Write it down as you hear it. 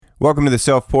Welcome to the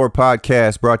Self-Pour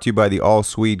Podcast, brought to you by the All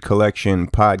Swede Collection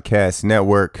Podcast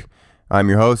Network. I'm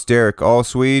your host, Derek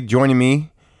Allswede. Joining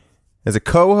me as a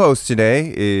co-host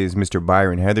today is Mr.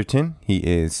 Byron Heatherton. He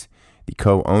is the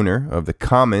co-owner of The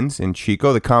Commons in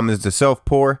Chico. The Commons is a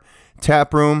self-pour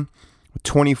tap room with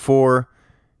 24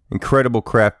 incredible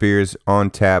craft beers on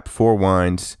tap, 4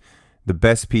 wines, the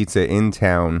best pizza in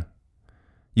town.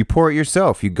 You pour it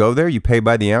yourself. You go there, you pay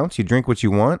by the ounce, you drink what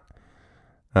you want.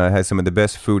 Has some of the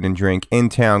best food and drink in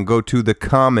town. Go to The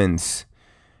Commons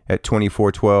at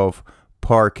 2412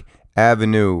 Park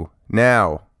Avenue.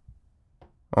 Now,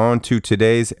 on to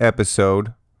today's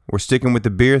episode. We're sticking with the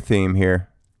beer theme here.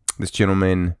 This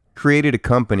gentleman created a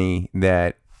company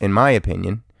that, in my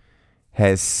opinion,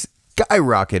 has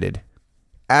skyrocketed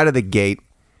out of the gate.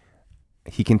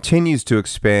 He continues to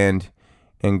expand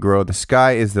and grow. The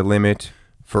sky is the limit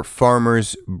for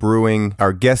Farmers Brewing.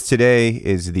 Our guest today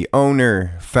is the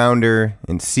owner, founder,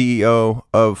 and CEO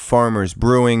of Farmers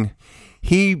Brewing.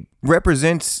 He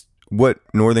represents what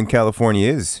Northern California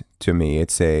is to me.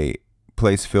 It's a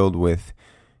place filled with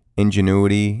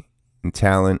ingenuity and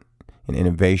talent and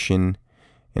innovation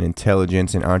and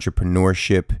intelligence and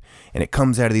entrepreneurship. And it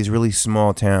comes out of these really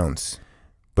small towns.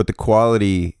 But the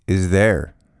quality is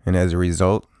there. And as a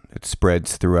result, it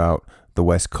spreads throughout the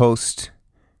West Coast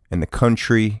and the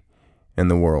country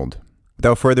and the world.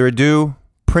 Without further ado,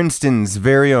 Princeton's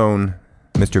very own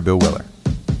Mr. Bill Weller.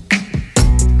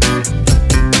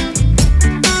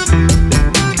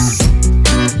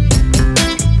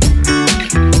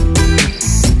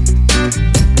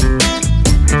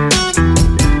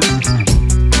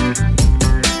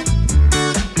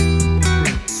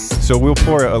 So we'll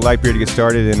pour a light beer to get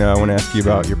started, and I want to ask you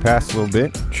about your past a little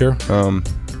bit. Sure. Do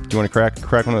you want to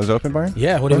crack one of those open, Byron?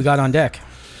 Yeah, what do we got on deck?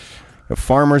 A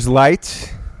Farmer's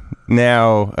Light.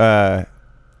 Now,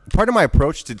 part of my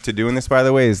approach to doing this, by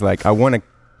the way, is like I want to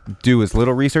do as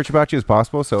little research about you as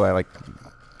possible, so I like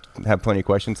have plenty of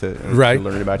questions to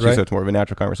learn about you, so it's more of a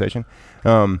natural conversation.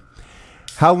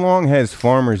 How long has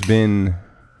Farmers been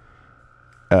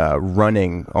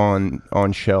running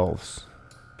on shelves?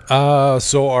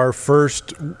 So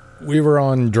we were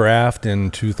on draft in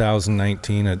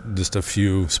 2019 at just a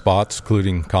few spots,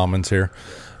 including Commons here.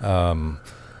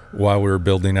 While we were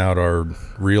building out our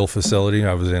real facility,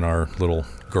 I was in our little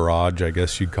garage, I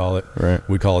guess you'd call it. Right.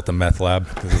 We call it the meth lab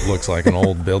because it looks like an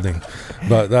old building.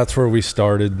 But that's where we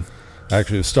started.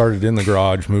 Actually, it started in the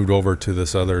garage, moved over to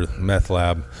this other meth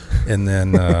lab. And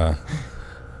then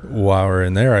while we're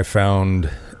in there, I found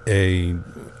it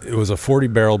was a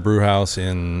 40-barrel brew house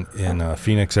in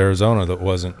Phoenix, Arizona that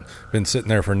wasn't been sitting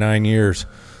there for 9 years,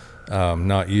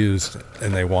 not used,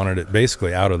 and they wanted it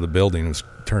basically out of the building. It was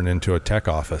turned into a tech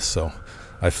office. So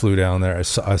I flew down there. I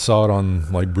saw it on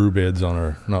like not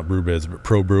Brew Bids, but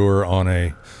Pro Brewer on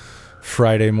a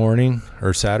Friday morning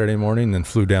or Saturday morning, then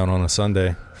flew down on a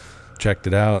Sunday, checked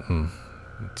it out, and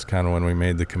it's kind of when we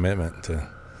made the commitment to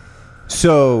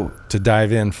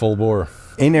dive in full bore.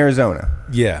 In Arizona?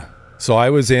 Yeah. So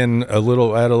I was in a little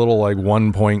like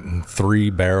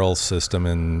 1.3 barrel system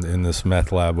in this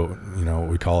meth lab, what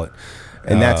we call it.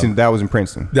 And that was in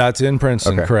Princeton? That's in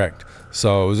Princeton, okay. Correct.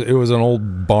 So it was an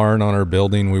old barn on our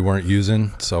building we weren't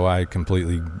using, so I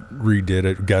completely redid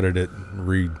it, gutted it,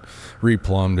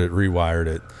 replumbed it, rewired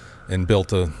it, and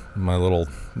built my little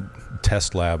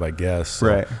test lab, I guess. So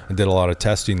right. I did a lot of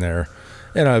testing there.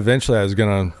 And eventually I was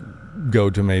going to go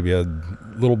to maybe a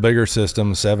little bigger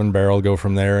system, 7-barrel, go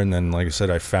from there. And then, like I said,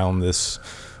 I found this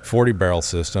 40-barrel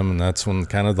system, and that's when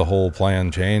kind of the whole plan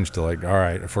changed to like, all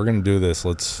right, if we're going to do this,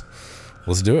 let's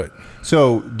do it.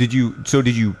 So did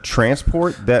you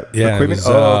transport that equipment?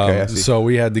 Okay. I see. So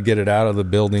we had to get it out of the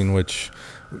building, which,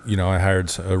 I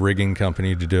hired a rigging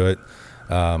company to do it.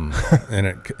 And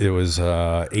it was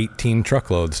 18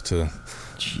 truckloads to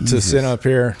sit up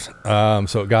here.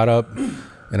 So it got up,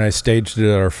 and I staged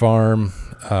it at our farm.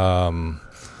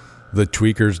 The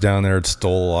tweakers down there had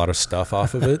stole a lot of stuff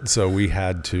off of it, so we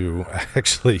had to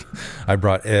I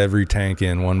brought every tank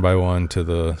in one by one to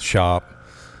the shop.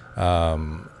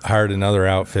 Hired another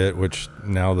outfit, which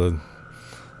now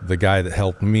the guy that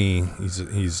helped me,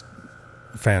 he's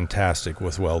fantastic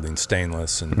with welding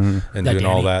stainless and doing Danny?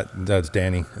 All that. That's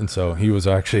Danny. And so he was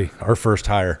actually our first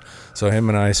hire. So him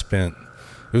and I it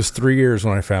was 3 years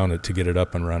when I found it to get it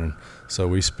up and running. So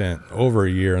we spent over a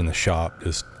year in the shop.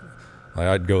 Just like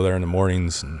I'd go there in the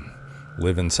mornings and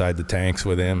live inside the tanks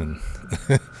with him.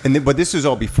 But this is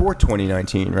all before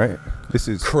 2019, right? This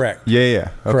is correct.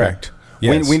 Yeah. Okay. Correct.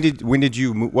 Yes. When did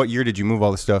you what year did you move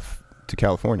all the stuff to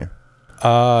California?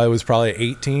 It was probably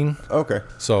 18. Okay.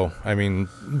 So, I mean,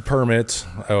 permits,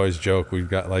 I always joke, we've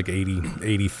got like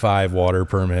 85 water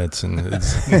permits, and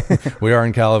we are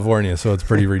in California, so it's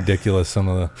pretty ridiculous, some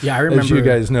of the, Yeah, I remember. as you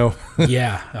guys know.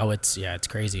 Yeah. Oh, it's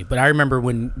crazy. But I remember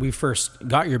when we first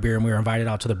got your beer and we were invited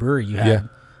out to the brewery, you had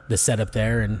the setup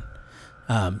there, and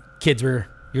your kids were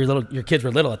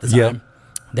little at the time. Yep.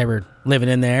 They were living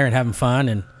in there and having fun,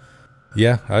 and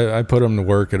Yeah, I put them to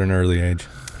work at an early age.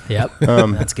 yep,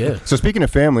 that's good. So speaking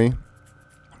of family,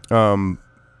 one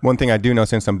thing I do know,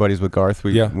 since I'm buddies with Garth,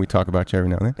 we talk about you every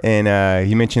now and then. And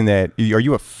he mentioned that, are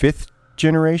you a fifth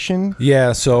generation?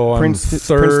 Yeah, so I'm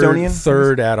Princetonian?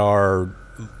 third at our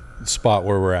spot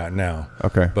where we're at now.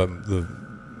 Okay. But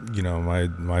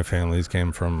my families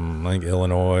came from like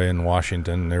Illinois and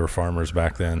Washington. They were farmers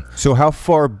back then. So how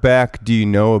far back do you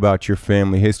know about your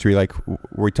family history? Like, were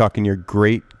we talking your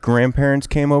great grandparents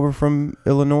came over from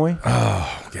Illinois?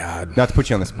 Oh God! Not to put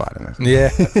you on the spot.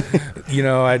 Yeah,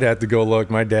 I'd have to go look.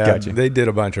 My dad, Gotcha. They did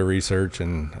a bunch of research,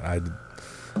 and I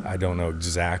don't know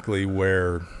exactly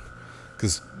where,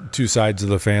 because two sides of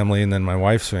the family, and then my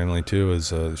wife's family too is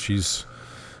her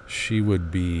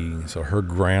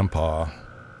grandpa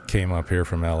came up here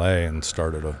from LA and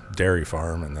started a dairy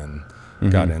farm, and then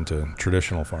got into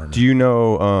traditional farming. Do you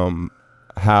know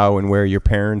how and where your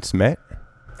parents met?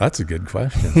 That's a good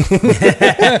question.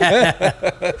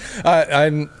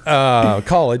 I'm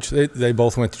college. They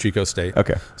both went to Chico State.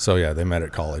 Okay. So yeah, they met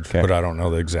at college, Okay. but I don't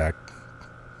know the exact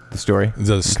story.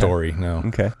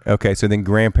 No. Okay. So then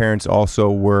grandparents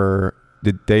also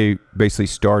did they basically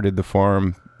started the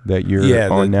farm that you're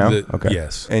on now? Okay.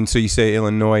 Yes. And so you say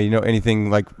Illinois. Do you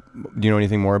know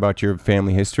anything more about your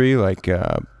family history, like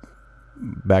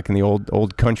back in the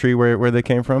old country where they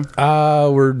came from?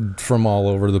 We're from all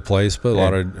over the place, but a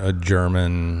lot of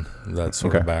German, that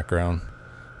sort of background.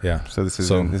 Yeah. So this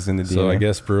is in the DNA. So I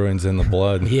guess brewing's in the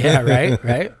blood. Yeah.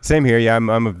 Right. Same here. Yeah,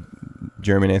 I'm a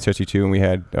German ancestry too, and we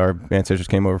had our ancestors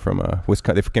came over from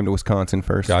Wisconsin. They came to Wisconsin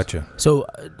first. Gotcha. So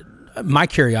my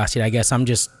curiosity, I guess, I'm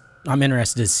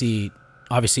interested to see.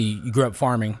 Obviously, you grew up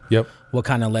farming. Yep. What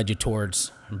kind of led you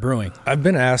towards brewing? I've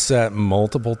been asked that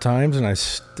multiple times, and I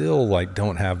still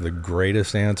don't have the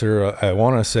greatest answer. I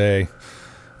want to say,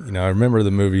 I remember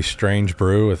the movie Strange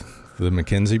Brew with the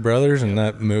McKenzie brothers, and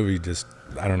that movie just,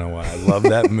 I don't know why I love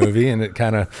that movie, and it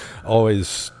kind of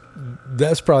always,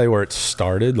 that's probably where it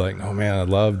started. Like, oh man, I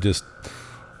love just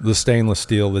the stainless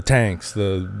steel, the tanks,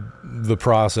 the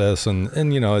process, and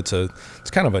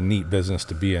it's kind of a neat business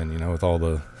to be in, with all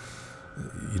the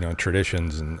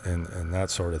traditions and that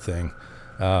sort of thing.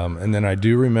 And then I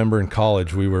do remember in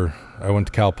college I went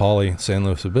to Cal Poly San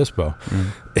Luis Obispo,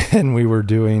 and we were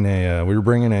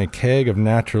bringing a keg of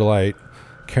Natural Light,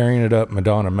 carrying it up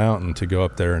Madonna Mountain to go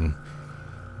up there and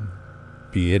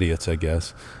be idiots, I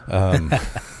guess.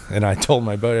 And I told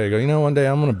my buddy, I go, one day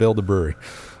I'm going to build a brewery.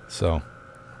 So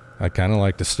I kind of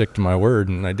like to stick to my word,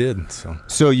 and I did.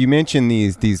 So you mentioned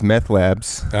these meth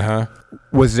labs.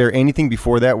 Was there anything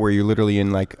before that where you're literally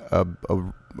in like a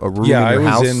room in your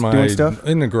house doing stuff?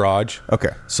 In the garage.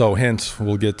 Okay. So hence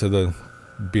we'll get to the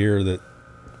beer that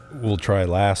we'll try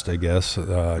last, I guess.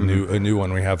 A new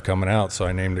one we have coming out. So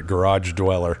I named it Garage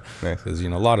Dweller. Nice. Because a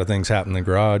lot of things happen in the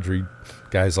garage.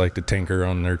 Guys like to tinker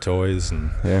on their toys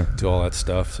and do all that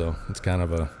stuff. So it's kind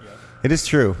of It is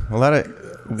true. A lot of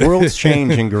worlds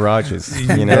change in garages.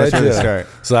 That's where they start.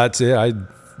 So that's it.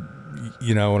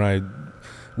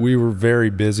 We were very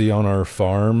busy on our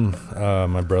farm.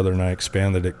 My brother and I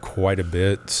expanded it quite a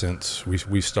bit since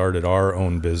we started our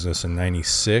own business in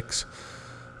 '96.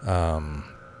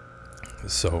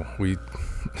 So we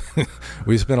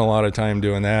spent a lot of time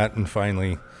doing that, and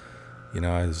finally,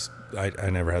 I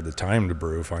never had the time to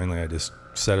brew. Finally, I just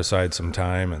set aside some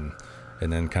time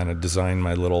and then kind of designed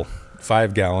my little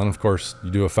 5-gallon. Of course, you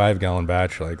do a 5-gallon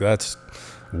batch, that's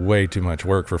way too much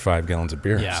work for 5 gallons of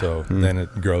beer. Yeah. So then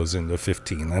it grows into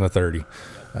 15, then a 30.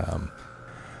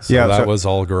 That was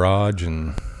all garage,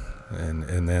 and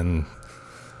then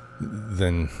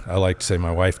I like to say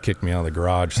my wife kicked me out of the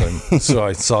garage. So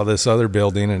I saw this other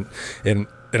building, and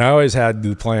I always had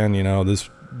the plan,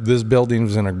 this building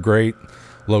was in a great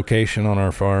location on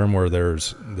our farm where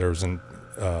there's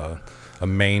a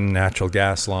main natural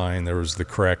gas line. There was the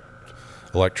correct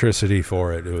electricity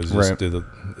for it. It was just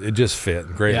it just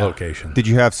fit. Great location. Did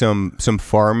you have some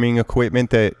farming equipment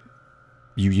that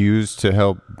you used to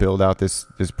help build out this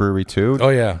brewery too? Oh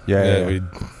yeah.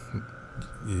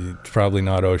 It's probably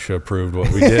not OSHA approved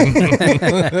what we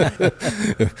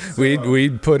did.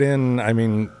 We'd put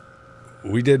in,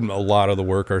 we did a lot of the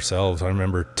work ourselves. I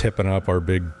remember tipping up our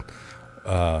big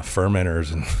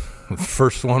fermenters and The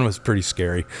first one was pretty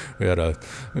scary. We did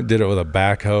it with a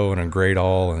backhoe and a great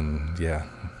awl, and yeah.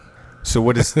 So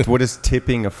what is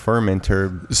tipping a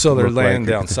fermenter? So they're look laying like?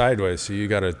 down sideways, so you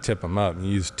got to tip them up. You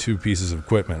use two pieces of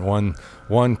equipment.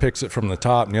 One picks it from the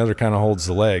top, and the other kind of holds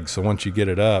the leg. So once you get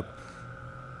it up,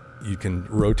 you can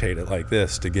rotate it like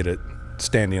this to get it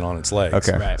standing on its legs.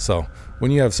 Okay. Right. So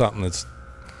when you have something that's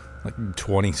like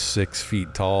 26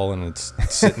 feet tall and it's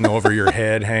sitting over your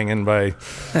head hanging by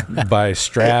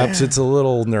straps, it's a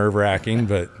little nerve-wracking,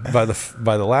 but by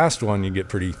the last one you get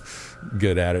pretty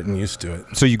good at it and used to it.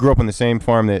 So you grew up on the same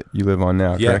farm that you live on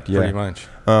now, correct? Yeah, pretty much.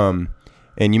 And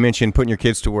you mentioned putting your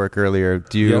kids to work earlier.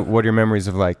 What are your memories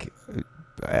of like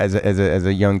as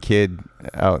a young kid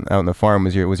out in the farm?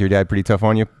 Was your dad pretty tough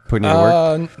on you putting you to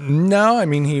work? No, I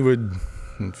mean, he would,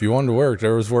 if you wanted to work,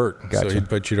 there was work. Gotcha. So he'd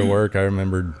put you to work. I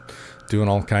remember doing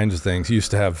all kinds of things. He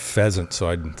used to have pheasants,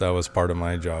 so that was part of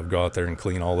my job. Go out there and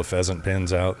clean all the pheasant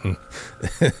pens out and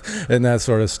and that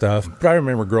sort of stuff. But I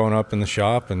remember growing up in the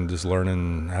shop and just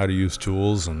learning how to use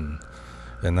tools and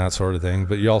that sort of thing.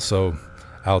 But you also,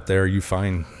 out there, you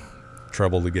find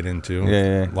trouble to get into.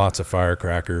 Yeah. Lots of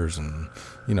firecrackers and,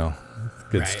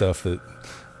 good stuff that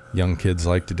young kids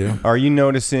like to do. Are you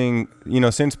noticing,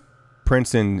 since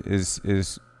Princeton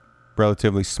is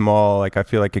relatively small, like I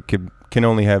feel like it can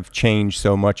only have changed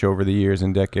so much over the years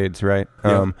and decades, right?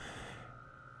 Yeah.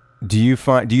 Do you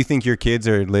think your kids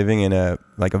are living in a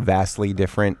vastly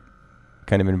different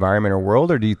kind of environment or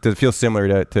world, or does it feel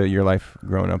similar to your life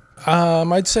growing up?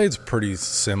 I'd say it's pretty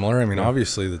similar. I mean,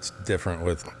 obviously that's different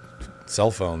with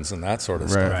cell phones and that sort of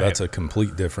stuff. Right. That's a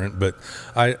complete different, but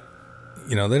they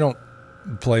don't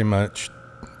play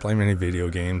many video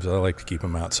games. I like to keep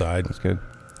them outside. That's good.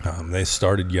 They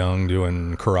started young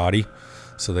doing karate,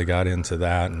 so they got into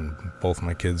that, and both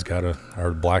my kids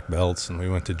are black belts, and we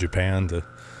went to Japan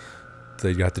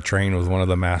they got to train with one of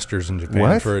the masters in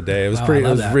Japan for a day. It was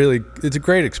it's a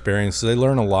great experience. They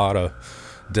learn a lot of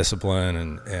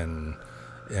discipline and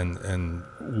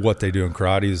what they do in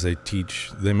karate is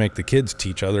they make the kids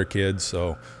teach other kids,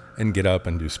 and get up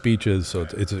and do speeches. So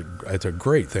it's a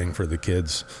great thing for the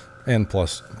kids, and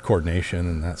plus coordination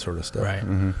and that sort of stuff. Right.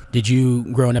 Mm-hmm. Did you,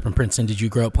 growing up in Princeton, did you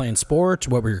grow up playing sports?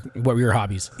 What were your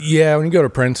hobbies? Yeah, when you go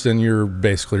to Princeton, you're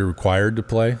basically required to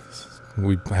play.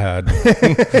 We had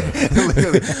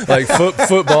like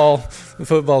football.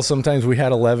 Sometimes we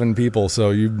had 11 people,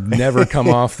 so you never come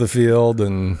off the field.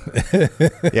 And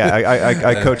yeah,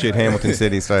 I coach at Hamilton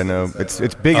City, so I know it's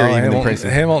bigger even than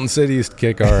Princeton. Hamilton City used to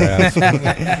kick our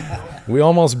ass. We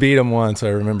almost beat them once. I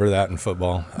remember that in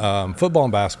football. Football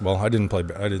and basketball. I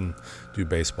didn't do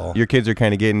baseball. Your kids are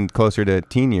kind of getting closer to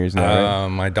teen years now, right?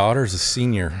 My daughter's a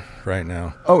senior right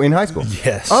now. Oh, in high school?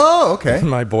 Yes. Oh, okay.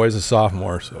 My boy's a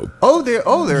sophomore. So. They're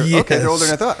Yes. okay. They're older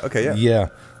than I thought. Okay, yeah.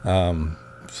 Yeah.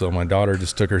 So my daughter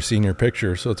just took her senior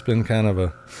picture. So it's been kind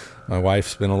of my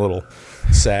wife's been a little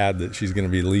sad that she's going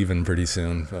to be leaving pretty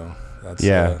soon. So that's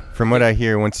From what I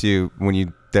hear,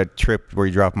 that trip where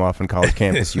you drop them off on college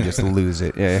campus, you just lose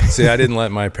it. Yeah. See, I didn't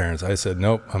let my parents. I said,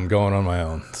 nope, I'm going on my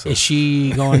own. So. Is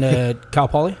she going to Cal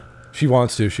Poly? She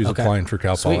wants to. She's Okay. applying for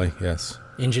Cal Sweet. Poly. Yes.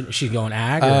 She's going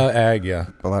ag? Ag, yeah.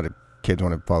 A lot of kids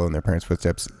want to follow in their parents'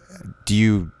 footsteps. Do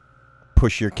you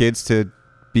push your kids to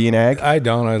be an ag? I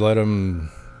don't. I let them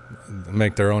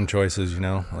make their own choices.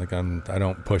 Like I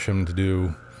don't push them to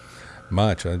do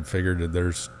much. I figured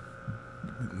that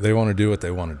they want to do what they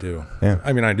want to do. Yeah.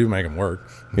 I mean, I do make them work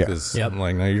Yeah. because Yep. I'm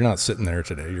like, no, you're not sitting there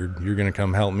today. You're going to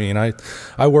come help me. And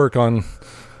I work on.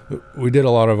 We did a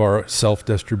lot of our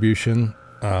self-distribution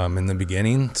in the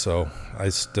beginning, so I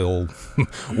still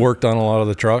worked on a lot of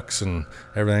the trucks and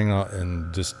everything.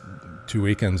 And just 2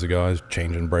 weekends ago, I was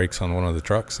changing brakes on one of the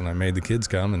trucks, and I made the kids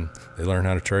come and they learned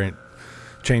how to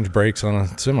change brakes on a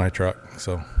semi truck.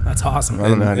 So That's awesome. I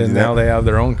don't know how to do and that. now they have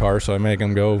their own car, so I make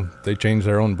them go. They change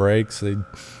their own brakes. They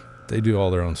do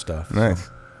all their own stuff. Nice.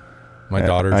 So my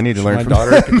daughter. I need to learn My from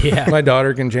daughter. Yeah. My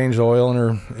daughter can change the oil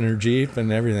in her Jeep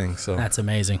and everything. So That's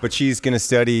amazing. But she's gonna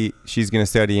study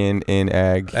in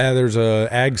ag. there's a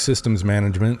ag systems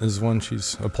management is one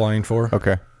she's applying for.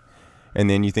 Okay. And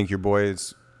then you think your boy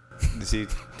is he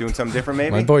doing something different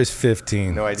maybe? My boy's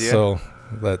 15. No idea? So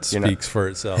that speaks for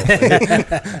itself.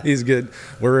 He's good.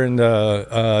 We're in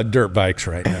dirt bikes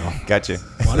right now. Gotcha.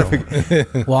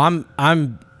 Wonderful. Well,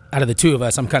 I'm out of the two of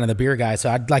us, I'm kind of the beer guy, so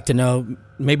I'd like to know,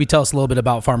 maybe tell us a little bit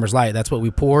about Farmer's Light. That's what we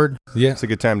poured. Yeah. It's a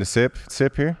good time to sip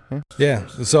here. Yeah. Yeah.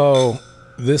 So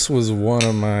this was one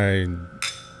of my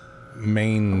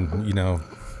main,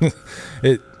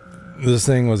 this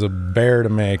thing was a bear to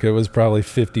make. It was probably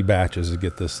 50 batches to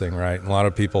get this thing right. And a lot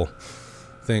of people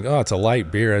think, oh, it's a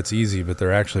light beer, it's easy, but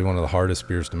they're actually one of the hardest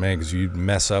beers to make. Because you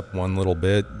mess up one little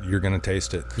bit, you're going to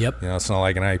taste it. Yep. You know, it's not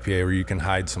like an IPA where you can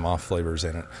hide some off flavors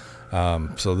in it.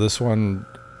 So this one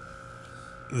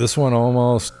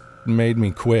almost made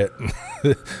me quit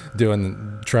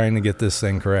trying to get this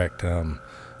thing correct.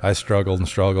 I struggled,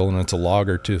 and it's a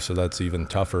lager too, so that's even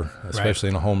tougher, especially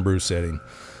in a homebrew setting.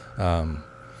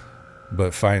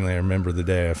 But finally, I remember the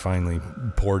day I finally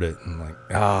poured it and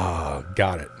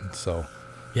got it. So,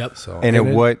 Yep. So, And at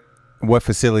what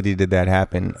facility did that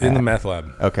happen? in at? the meth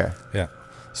lab. Okay. Yeah.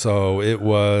 So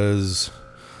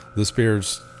this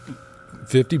beer's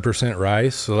 50%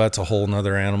 rice, so that's a whole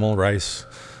nother animal. Rice.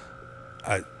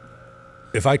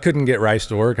 If I couldn't get rice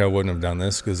to work, I wouldn't have done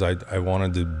this, because I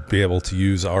wanted to be able to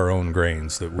use our own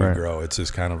grains that we grow. It's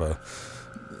just kind of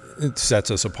it sets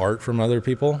us apart from other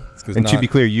people. And to be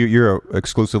clear, you're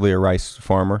exclusively a rice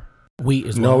farmer? Wheat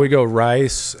as well. No, we go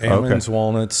rice, almonds,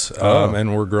 walnuts,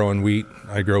 and we're growing wheat.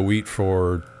 I grow wheat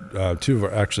for two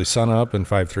of actually Sun Up and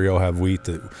 530 have wheat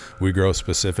that we grow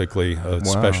specifically, a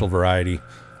special variety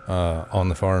on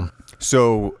the farm.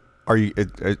 So are you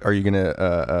going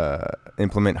to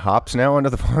implement hops now onto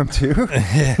the farm too?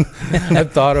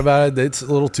 I've thought about it. It's a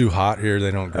little too hot here. They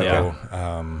don't grow.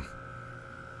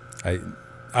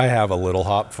 I have a little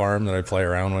hop farm that I play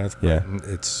around with. But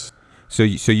it's so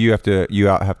you have to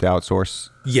outsource.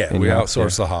 Yeah, we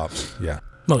outsource the hops. Yeah.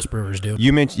 Most brewers do.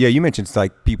 You mentioned it's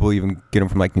like people even get them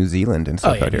from like New Zealand and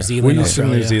stuff out New here. Zealand, We use some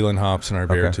Australia. New Zealand hops in our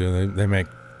beer too. They make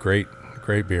great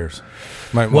beers.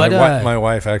 My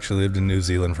wife actually lived in New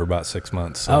Zealand for about 6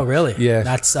 months. So. Oh, really? Yeah.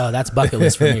 That's bucket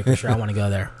list for me for sure. I want to go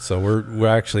there. So we're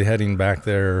actually heading back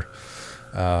there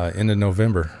into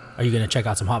November. Are you going to check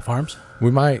out some hop farms?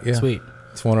 We might. Yeah. Sweet.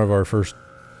 It's one of our first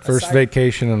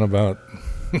vacation in about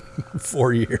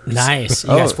 4 years. Nice. You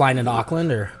guys flying into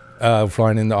Auckland or?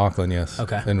 Flying into Auckland, yes.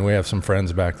 Okay. And we have some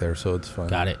friends back there, so it's fun.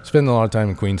 Got it. Spend a lot of time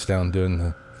in Queenstown doing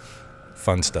the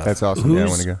fun stuff. That's awesome. I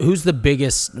want to go. Who's the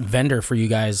biggest vendor for you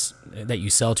guys that you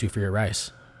sell to for your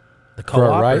rice? The For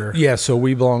our co-op? rice? Or? Yeah, so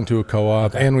we belong to a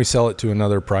co-op, Okay. and we sell it to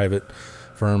another private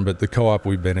firm, but the co-op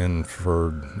we've been in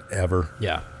forever.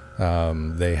 Yeah.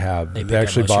 They pick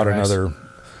actually up most bought of your rice.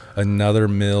 another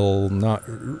mill not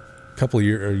a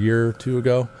year or two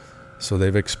ago, so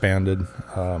they've expanded.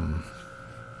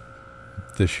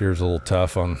 This year's a little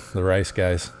tough on the rice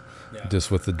guys,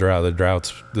 just with the drought. The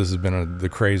droughts. This has been the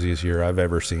craziest year I've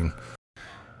ever seen.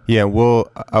 Yeah, I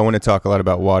want to talk a lot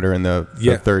about water in the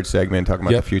third segment, talking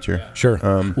about the future. Sure.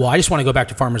 Well, I just want to go back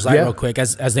to Farmers Light real quick.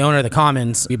 As the owner of the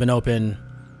Commons, we've been open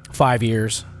 5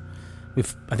 years.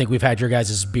 I think we've had your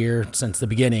guys' beer since the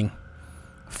beginning.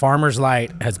 Farmers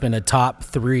Light has been a top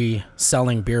 3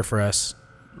 selling beer for us.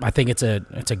 I think it's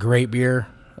a great beer.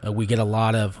 We get a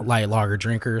lot of light lager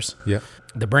drinkers. Yeah.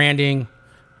 The branding,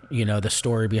 the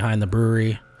story behind the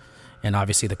brewery, and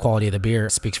obviously the quality of the beer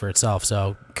speaks for itself.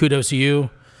 So kudos to you.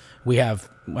 We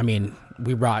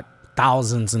brought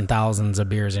thousands and thousands of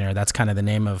beers in here. That's kind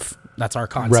of that's our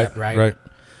concept, right?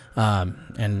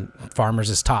 And Farmers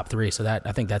is top 3, so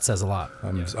I think that says a lot.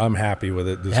 I'm happy with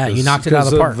it. You knocked it out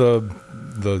of the park.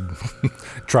 The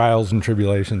trials and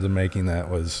tribulations of making that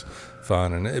was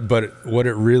fun, but what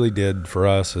it really did for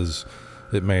us is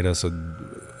it made us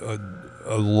a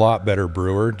lot better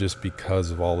brewer, just because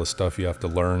of all the stuff you have to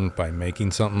learn by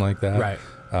making something like that. Right.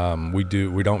 We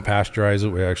don't pasteurize it.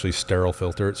 We actually sterile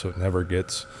filter it, so it never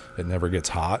gets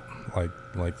hot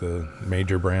like the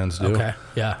major brands do. Okay.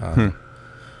 Yeah.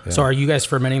 So are you guys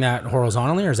fermenting that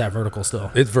horizontally, or is that vertical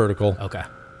still? It's vertical. Okay.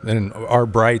 And our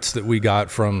brights that we got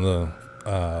from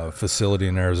the facility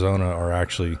in Arizona are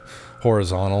actually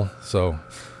horizontal, so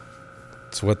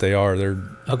it's what they are. They're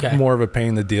more of a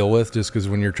pain to deal with, just because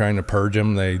when you're trying to purge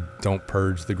them, they don't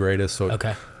purge the greatest. So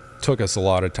it took us a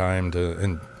lot of time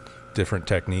and different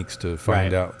techniques to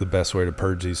find out the best way to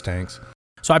purge these tanks.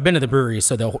 So I've been to the brewery,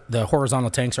 so the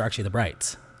horizontal tanks are actually the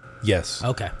brights. Yes.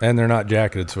 Okay. And they're not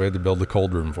jacketed, so we had to build the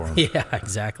cold room for them. Yeah,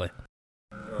 exactly.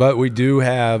 But we do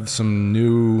have some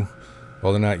new,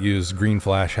 they're not used. Green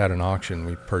Flash had an auction.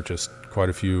 We purchased quite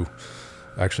a few,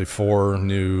 actually 4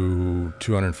 new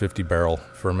 250 barrel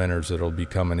fermenters that'll be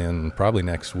coming in probably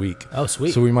next week. Oh,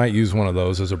 sweet. So we might use one of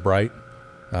those as a bright,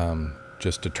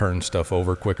 just to turn stuff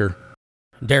over quicker.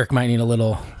 Derek might need a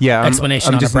little explanation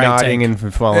I'm on just a bright nodding tank.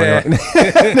 and following.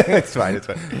 It's fine.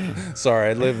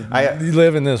 Sorry, you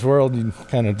live in this world. You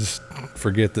kind of just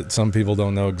forget that some people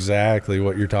don't know exactly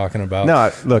what you're talking about.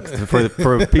 No, look,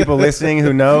 for people listening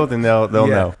who know, then they'll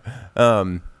know.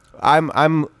 I'm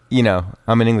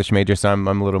an English major, so I'm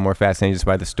a little more fascinated just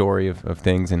by the story of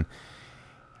things. And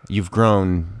you've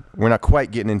grown. We're not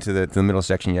quite getting into the middle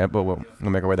section yet, but we'll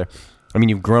make our way there. I mean,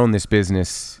 you've grown this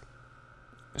business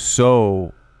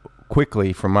so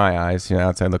quickly from my eyes,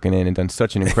 outside looking in, and done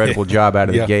such an incredible job out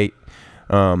of the gate.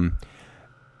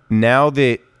 Now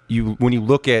that when you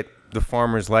look at the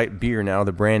Farmer's Light beer now,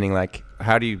 the branding, like,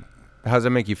 how does that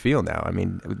make you feel now? I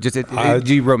mean, do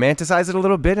you romanticize it a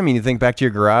little bit? I mean, you think back to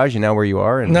your garage and now where you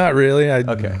are? Not really.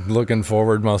 I'm looking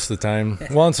forward most of the time.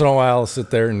 Once in a while, I'll sit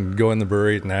there and go in the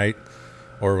brewery at night,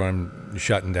 or when I'm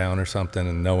shutting down or something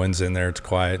and no one's in there, it's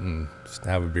quiet, and just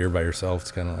have a beer by yourself.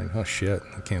 It's kind of like, oh shit,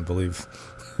 I can't believe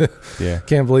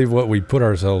can't believe what we put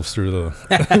ourselves through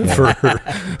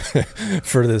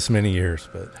for this many years.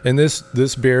 But in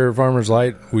this beer, Farmer's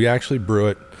Light, we actually brew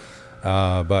it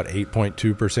about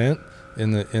 8.2%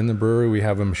 in the brewery. We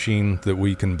have a machine that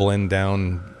we can blend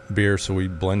down beer, so we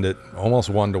blend it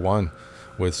almost 1-to-1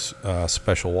 with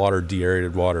special water,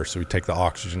 deaerated water. So we take the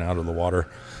oxygen out of the water.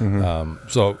 Mm-hmm.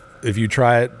 So if you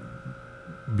try it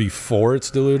before it's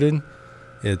diluted,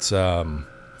 it's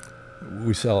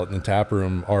we sell it in the tap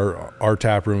room, our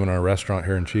tap room in our restaurant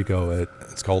here in Chico.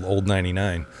 It's called Old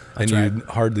 99. That's and you'd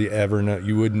hardly ever know,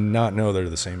 you would not know they're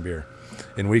the same beer.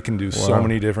 And we can do so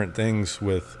many different things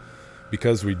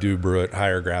because we do brew at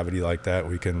higher gravity like that.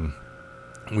 We can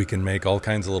make all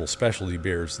kinds of little specialty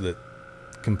beers that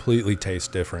completely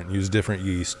taste different, use different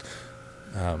yeast,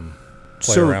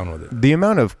 play around with it. The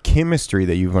amount of chemistry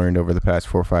that you've learned over the past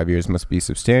 4 or 5 years must be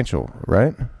substantial,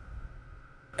 right?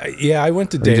 Yeah, I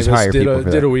went to Davis,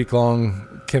 did a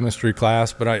week-long chemistry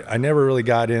class, but I never really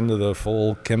got into the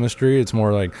full chemistry. It's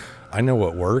more like I know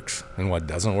what works and what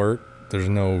doesn't work. There's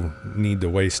no need to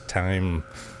waste time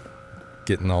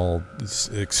getting all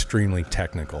extremely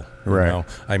technical. Right. You know?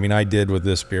 I mean, I did with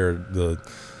this beer,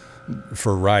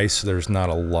 for rice, there's not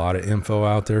a lot of info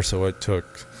out there, so it took,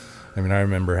 I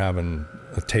remember having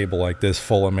a table like this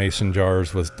full of mason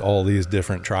jars with all these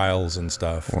different trials and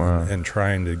stuff, and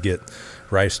trying to get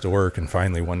rice to work, and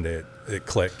finally one day it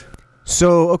clicked.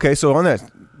 So on that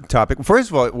topic, first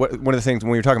of all, one of the things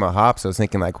when we were talking about hops, I was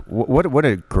thinking, like, what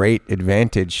a great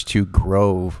advantage to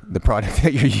grow the product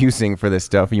that you're using for this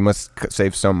stuff. You must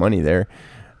save some money there,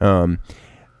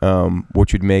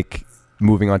 which would make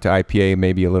moving on to IPA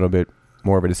maybe a little bit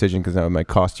more of a decision, because that might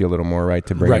cost you a little more, right,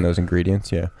 to bring in those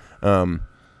ingredients. But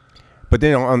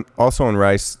then also on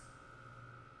rice,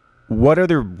 what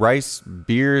other rice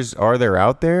beers are there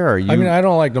out there? I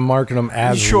don't like to market them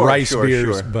as rice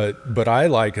beers, but I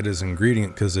like it as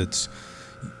ingredient, because it's,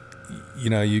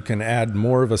 you can add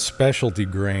more of a specialty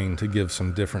grain to give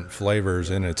some different flavors,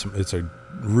 and it's a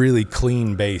really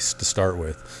clean base to start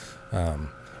with.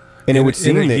 And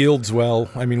it yields well.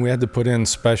 We had to put in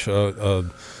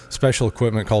special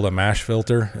equipment called a mash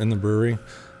filter in the brewery.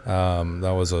 And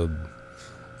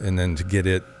then to get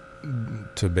it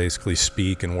to basically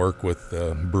speak and work with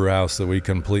the brew house that we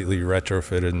completely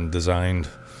retrofitted and designed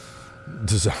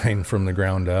from the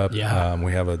ground up. Yeah.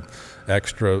 We have an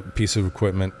extra piece of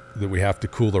equipment that we have to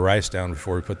cool the rice down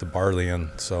before we put the barley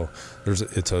in. So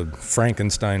it's a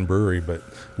Frankenstein brewery, but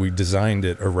we designed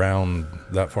it around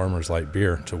that Farmer's Light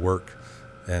beer to work.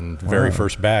 And very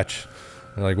first batch,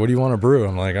 they're like, "What do you want to brew?"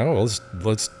 I'm like, "Oh,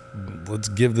 let's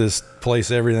give this place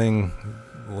everything.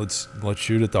 Let's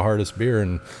shoot at the hardest beer,"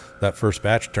 and that first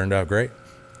batch turned out great.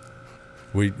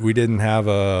 We didn't have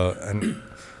an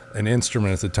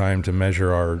instrument at the time to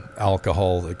measure our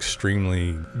alcohol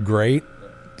extremely great,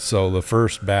 so the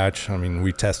first batch,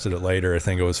 we tested it later. I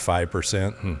think it was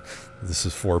 5%, and this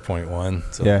is 4.1.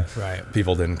 So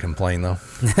people didn't complain though.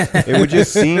 It would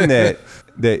just seem that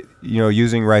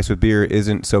using rice with beer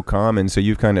isn't so common, so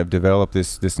you've kind of developed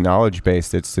this knowledge base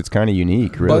that's kind of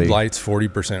unique, really. Bud Light's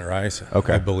 40% rice.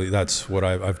 Okay. I believe that's what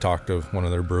I've talked to one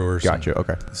of their brewers. Gotcha.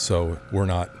 Okay. So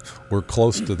we're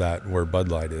close to that where Bud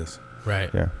Light is.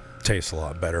 Right. Yeah. Tastes a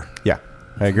lot better. Yeah.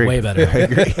 I agree. Way better. I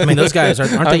agree. Those guys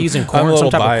aren't they using corn? Some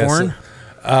type of corn?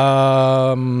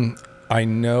 I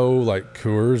know, like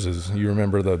Coors you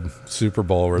remember the Super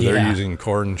Bowl where they're using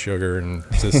corn sugar, and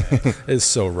it's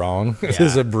so wrong.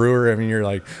 As a brewer, you're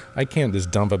like, I can't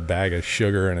just dump a bag of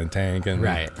sugar in a tank and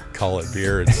call it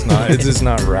beer. It's just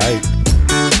not right.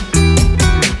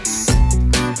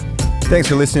 Thanks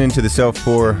for listening to the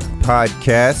Self-Pour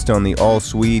podcast on the All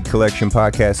Swede Collection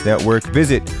Podcast Network.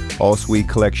 Visit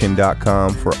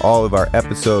allswedecollection.com for all of our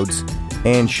episodes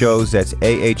and shows. That's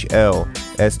AHLSWEDE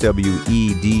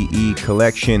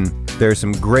Collection. There's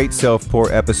some great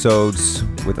Self-Pour episodes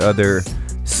with other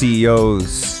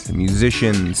CEOs,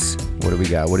 musicians. What do we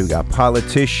got?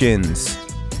 Politicians,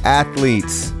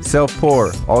 athletes.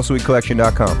 Self-Pour,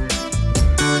 allswedecollection.com.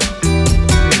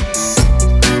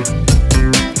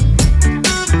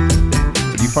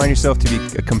 find yourself to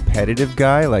be a competitive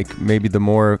guy? Like maybe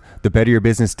the better your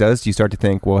business does, do you start to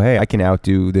think, well, hey, I can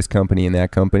outdo this company and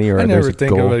that company? Or I there's never a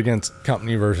think goal? of it against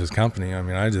company versus company. I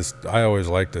mean, I always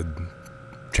like to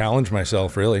challenge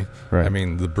myself, really. Right. I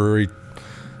mean, the brewery,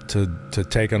 to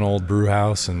take an old brew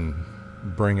house and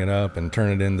bring it up and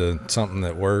turn it into something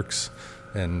that works.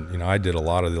 And, you know, I did a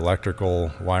lot of the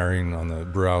electrical wiring on the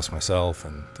brew house myself,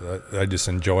 and I just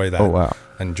enjoy that. Oh, wow.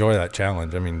 Enjoy that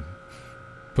challenge. I mean,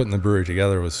 putting the brewery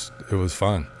together was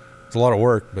fun. It's a lot of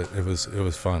work, but it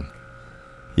was fun.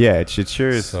 Yeah, it sure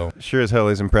as hell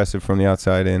is impressive from the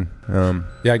outside in.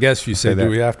 Yeah, I guess you say, that. do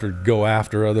we have to go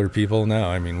after other people? No,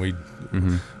 I mean,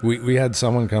 we had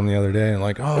someone come the other day and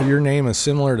like, oh, your name is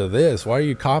similar to this. Why are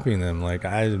you copying them? Like,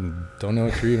 I don't know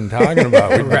what you're even talking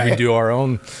about.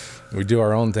 We do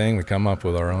our own thing. We come up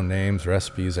with our own names,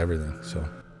 recipes, everything. So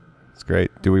it's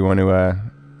great. Do we want to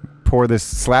pour this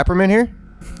Slapperman here?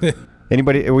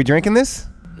 Anybody? Are we drinking this?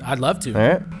 I'd love to. All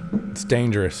right. it's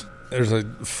dangerous. There's a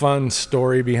fun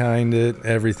story behind it,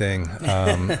 everything.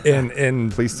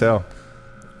 And Please tell.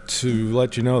 to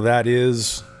let you know, that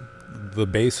is the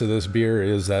base of this beer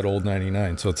is that old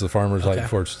 99. So it's the Farmer's Light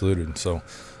before it's diluted. So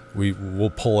we'll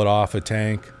pull it off a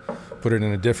tank, put it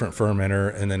in a different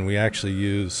fermenter, and then we actually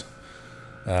use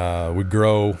we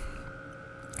grow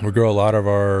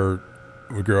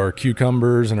our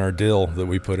cucumbers and our dill that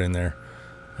we we in there.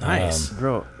 Nice.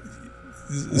 Grow.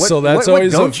 So that's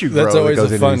always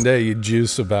a fun these? day. You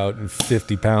juice about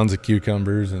 50 pounds of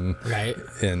cucumbers, and Right.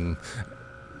 and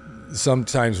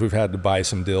sometimes we've had to buy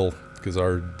some dill because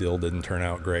our dill didn't turn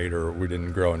out great or we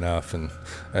didn't grow enough. And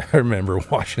I remember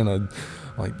washing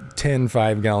 10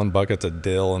 5-gallon buckets of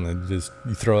dill, and then you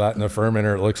throw that in the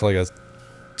fermenter. It looks like a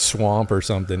swamp or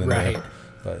something in Right.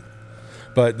 there.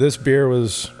 But this beer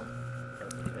was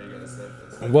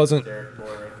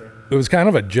kind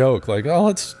of a joke. Like,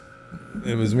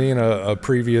 it was me and a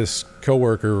previous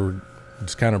coworker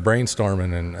just kind of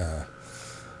brainstorming,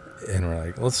 and we're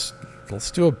like, let's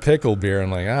do a pickle beer. And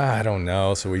like, I don't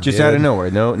know. So we Just did. out of nowhere.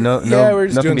 No. Yeah, we're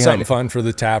just nothing doing behind something it. fun for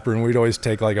the tap room. We'd always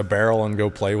take like a barrel and go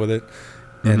play with it,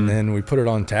 and then we put it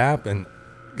on tap, and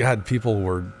God, people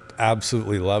were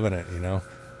absolutely loving it. You know,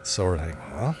 so we're like,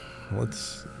 well,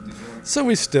 let's. So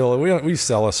we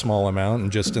sell a small amount,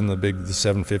 and just in the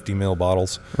 750 ml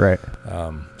bottles. Right.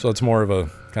 So it's more of a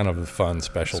kind of a fun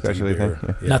specialty beer.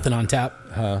 thing. Yeah. Nothing on tap.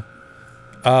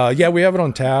 Yeah, we have it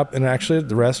on tap, and actually at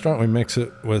the restaurant we mix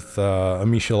it with a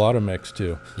michelada mix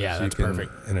too. Yeah, So that's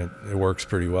perfect. and it works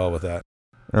pretty well with that.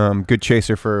 Good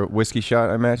chaser for whiskey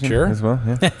shot, I imagine. Sure. As well.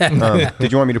 Yeah.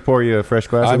 Did you want me to pour you a fresh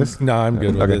glass of this? No, I'm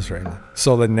good with Okay. this right now.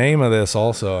 So the name of this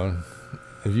also,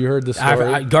 have you heard the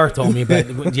story? Garth told me,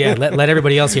 but yeah, let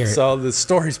everybody else hear it. So the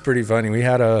story's pretty funny. We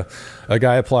had a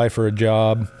guy apply for a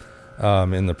job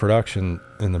in the production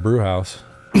in the brew house.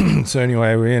 So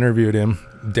anyway, we interviewed him.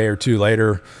 A day or two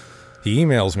later, he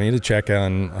emails me to check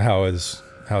on how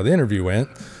the interview went.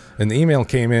 And the email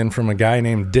came in from a guy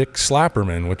named Dick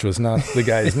Slapperman, which was not the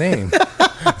guy's name.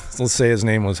 So let's say his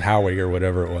name was Howie or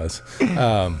whatever it was.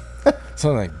 So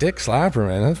I'm like, Dick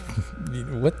Slapperman,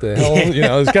 what the hell? You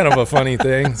know, it's kind of a funny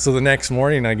thing. So the next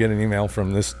morning I get an email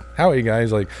from this Howie guy.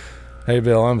 He's like, hey,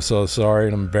 Bill, I'm so sorry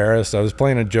and embarrassed. I was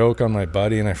playing a joke on my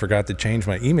buddy, and I forgot to change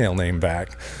my email name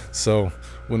back. So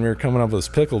when we were coming up with this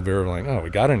pickle beer, we're like, oh, we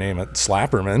got to name it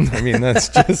Slapperman. I mean, that's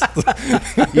just...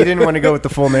 You didn't want to go with the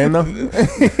full name, though?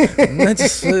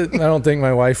 I don't think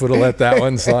my wife would have let that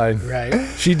one slide. Right.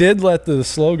 She did let the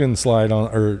slogan slide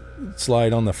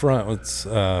on the front. It's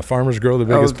farmers grow the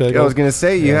biggest pickle. I was going to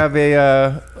say, you have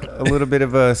a little bit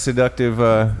of a seductive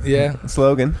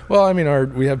slogan. Well, I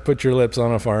mean, we have put your lips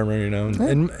on a farmer, you know,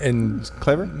 and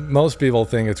Clever. most people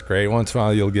think it's great. Once in a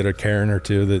while, you'll get a Karen or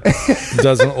two that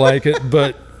doesn't like it,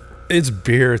 but it's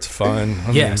beer. It's fun.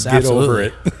 I Yes, mean, get absolutely. over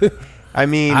it. I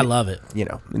mean, I love it. You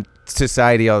know, in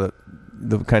society, all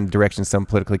the kind of direction some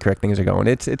politically correct things are going,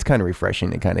 it's kind of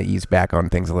refreshing to kind of ease back on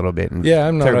things a little bit. And Yeah,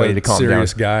 I'm not everybody to a calm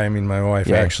serious down. guy. I mean, my wife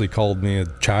Yeah. actually called me a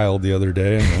child the other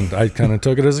day, and I kind of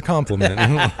took it as a compliment.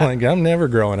 Like, I'm never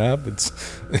growing up.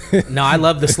 No, I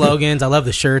love the slogans. I love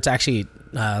the shirts. Actually,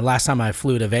 last time I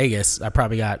flew to Vegas, I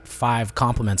probably got 5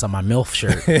 compliments on my MILF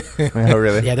shirt. Oh,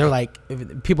 really? Yeah, they're like,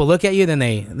 if people look at you, then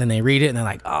they read it, and they're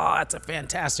like, oh, that's a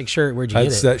fantastic shirt. Where'd you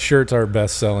get it? That shirt's our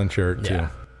best-selling shirt, too. Yeah.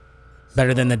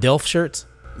 Better than the DILF shirts?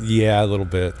 Yeah, a little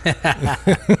bit.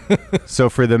 So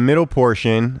for the middle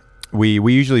portion, we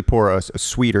usually pour a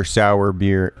sweet or sour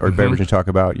beer or beverage and talk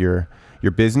about your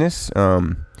business,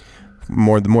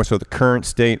 more so the current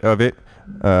state of it.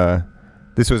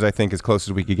 This was, I think, as close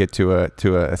as we could get to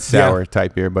a sour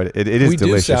type beer, but it is we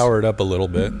delicious. do sour it up a little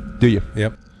bit. Do you?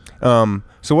 Yep.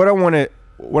 So what I want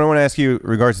what I want to ask you in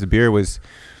regards to the beer was,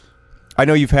 I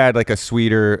know you've had like a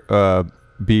sweeter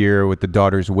beer with the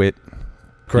Daughter's Wit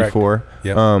before.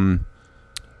 Yep.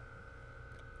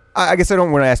 I guess I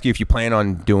don't want to ask you if you plan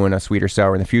on doing a sweeter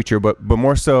sour in the future, but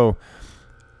more so,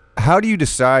 how do you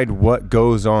decide what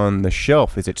goes on the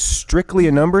shelf? Is it strictly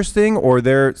a numbers thing, or are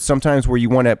there sometimes where you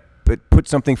want to put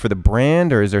something for the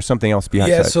brand, or is there something else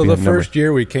behind? Yeah, so the first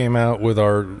year we came out with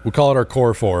we call it our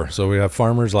Core 4. So we have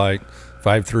Farmer's Light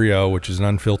 530, which is an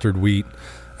unfiltered wheat.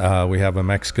 We have a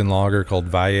Mexican lager called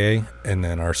Valle, and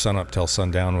then our Sun Up Till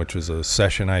Sundown, which was a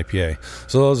session IPA.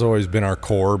 So those have always been our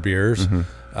core beers.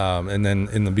 And then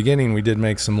in the beginning, we did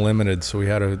make some limited. So we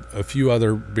had a few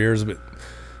other beers, but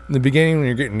in the beginning, when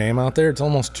you're getting name out there, it's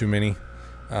almost too many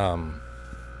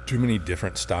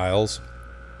different styles,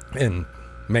 and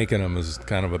making them is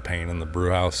kind of a pain in the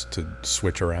brew house to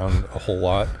switch around a whole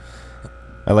lot.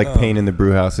 I like pain in the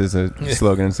brew house is a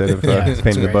slogan instead of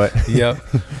pain in the butt. Yep.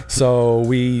 So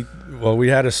we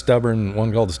had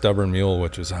one called the Stubborn Mule,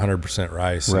 which is 100%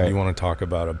 rice. Right. And you want to talk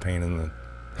about a pain in the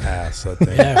ass, I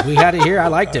think. Yeah, we had it here. I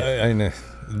liked it. I know.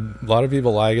 A lot of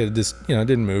people like it. It just, it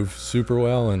didn't move super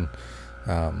well. And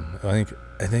I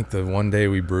think the one day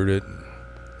we brewed it,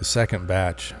 the second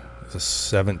batch, a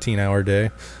 17-hour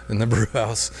day in the brew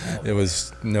house. It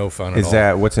was no fun at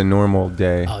all. What's a normal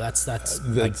day? Oh, that's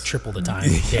like triple the time.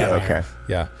 Yeah. Okay.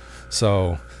 Yeah.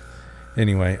 So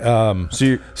anyway,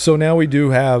 so now we do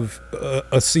have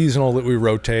a seasonal that we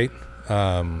rotate.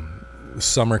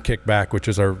 Summer Kickback, which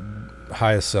is our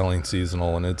highest selling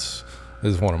seasonal, and this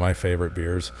is one of my favorite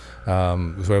beers.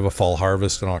 So we have a Fall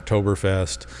Harvest and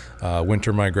Oktoberfest,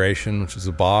 Winter Migration, which is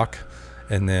a Bock,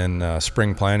 and then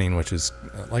Spring Planting, which is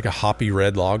like a hoppy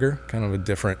red lager, kind of a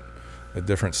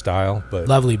different style, but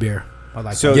lovely beer. I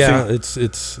like So- that. yeah, so-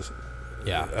 it's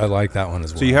Yeah. I like that one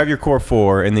as well. So you have your core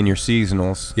 4 and then your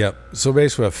seasonals. Yep. So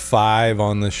basically we have 5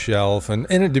 on the shelf, and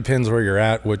it depends where you're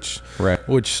at, which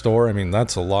store. I mean,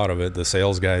 that's a lot of it. The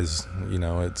sales guys,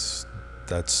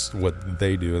 that's what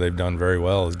they do. They've done very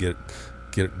well is get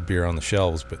beer on the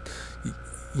shelves. But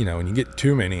when you get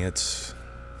too many, it's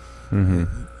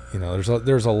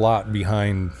there's a lot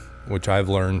behind, which I've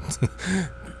learned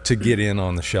to get in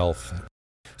on the shelf.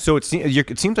 So it seems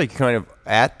like you're kind of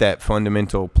at that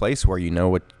fundamental place where you know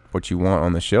what you want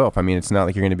on the shelf. I mean, it's not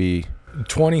like you're going to be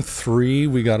 23.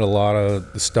 We got a lot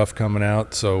of stuff coming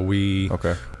out, so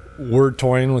we're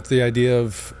toying with the idea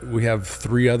of we have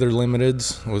 3 other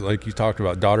limiteds, like you talked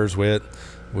about, Daughter's Wit.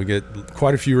 We get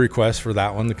quite a few requests for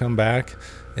that one to come back,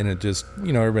 and it just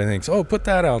everybody thinks, oh, put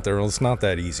that out there. Well, it's not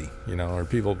that easy, or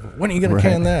people, when are you going to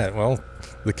can that? Well,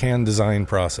 the can design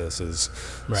process is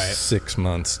 6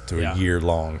 months to a year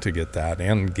long to get that,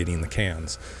 and getting the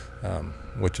cans,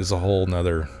 which is a whole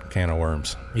nother can of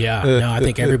worms. Yeah, no, I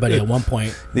think everybody at one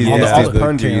point, these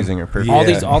puns you're using are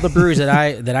perfect. all the breweries that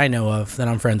I know of that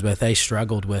I'm friends with, they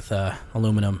struggled with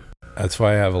aluminum. That's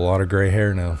why I have a lot of gray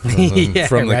hair now from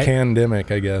the candemic,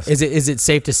 I guess. Is it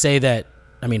safe to say that?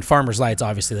 I mean, Farmer's Light's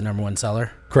obviously the number 1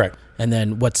 seller. Correct. And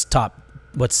then what's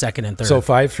second and third? So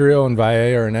 530 and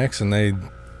Valle are next, and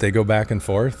they go back and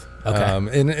forth.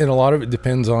 Okay. And a lot of it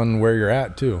depends on where you're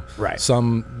at too. Right.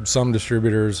 Some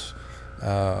distributors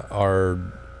our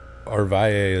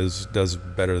Valle does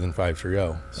better than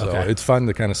 530. So it's fun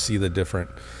to kind of see the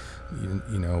different,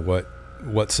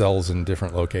 what sells in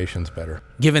different locations better.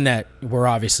 Given that we're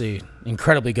obviously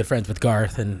incredibly good friends with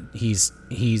Garth, and he's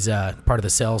part of the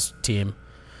sales team.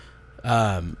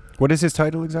 What is his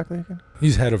title exactly again?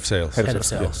 He's head of sales. Head of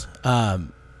sales. Yeah.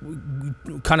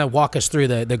 Kind of walk us through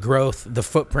the growth, the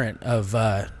footprint of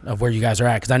where you guys are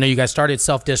at, because I know you guys started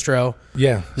self-distro.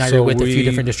 Yeah. Now you're with a few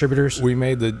different distributors. We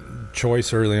made the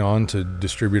choice early on to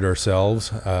distribute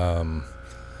ourselves.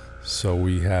 So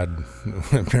we had,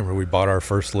 I remember we bought our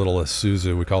first little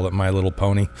Isuzu. We called it My Little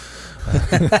Pony.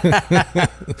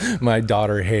 My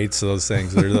daughter hates those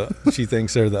things. She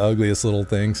thinks they're the ugliest little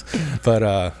things,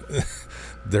 but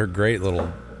they're great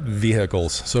little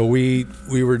vehicles. So we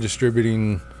were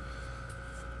distributing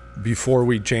before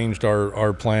we changed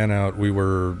our plan out.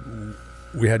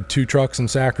 We had 2 trucks in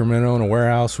Sacramento and a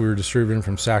warehouse. We were distributing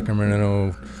from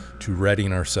Sacramento to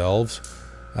Redding ourselves,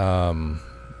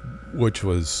 which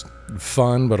was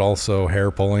fun, but also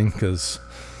hair pulling because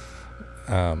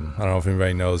I don't know if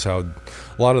anybody knows how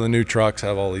a lot of the new trucks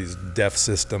have all these DEF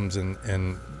systems,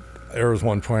 and there was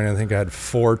one point I think I had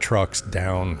 4 trucks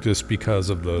down just because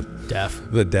of the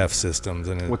DEF systems.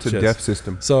 And what's a DEF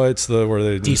system? So it's where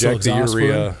they diesel inject the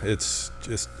urea. Fluid?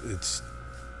 It's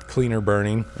cleaner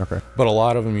burning. Okay. But a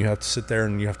lot of them you have to sit there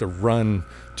and you have to run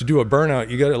to do a burnout.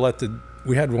 You got to let the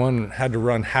we had one had to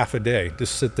run half a day,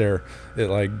 just sit there at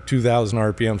like 2,000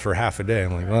 RPMs for half a day.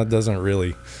 I'm like, well, that doesn't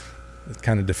really, it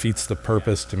kind of defeats the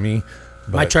purpose to me.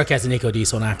 But My truck has an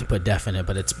EcoDiesel and I have to put DEF in it,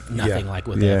 but it's nothing like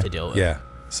what they have to deal with. Yeah.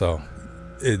 So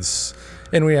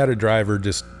and we had a driver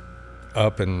just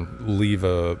up and leave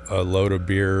a load of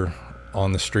beer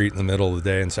on the street in the middle of the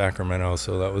day in Sacramento.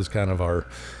 So that was kind of our,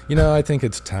 I think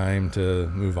it's time to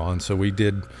move on. So in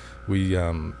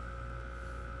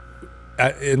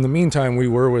the meantime, we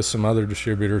were with some other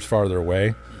distributors farther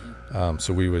away.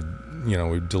 So we would,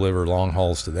 we'd deliver long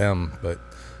hauls to them, but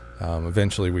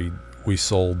eventually we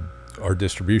sold our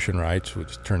distribution rights,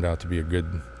 which turned out to be a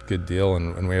good deal.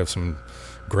 And we have some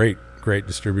great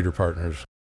distributor partners.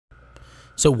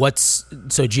 So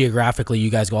geographically,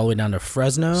 you guys go all the way down to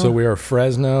Fresno? So we are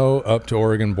Fresno up to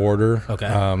Oregon border. Okay.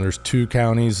 There's 2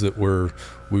 counties that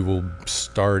we will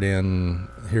start in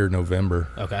here November.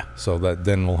 Okay. So that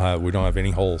then we don't have any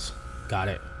holes. Got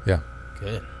it. Yeah.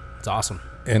 Good. It's awesome.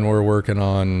 And we're working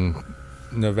on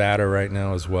Nevada right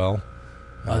now as well.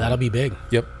 Oh, that'll be big.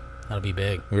 Yep. That'll be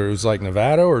big. It was like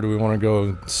Nevada, or do we want to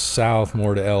go south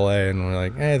more to LA? And we're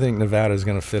like, I think Nevada is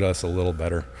going to fit us a little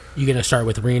better. You gonna start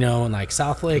with Reno and like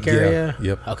South Lake area?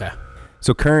 Yeah. Yep. Okay.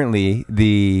 So currently,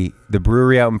 the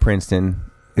brewery out in Princeton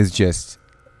is just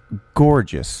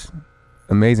gorgeous,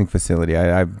 amazing facility.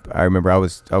 I remember I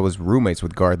was roommates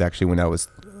with Garth actually when I was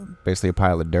basically a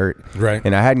pile of dirt. Right.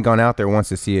 And I hadn't gone out there once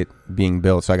to see it being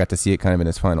built, so I got to see it kind of in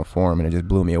its final form, and it just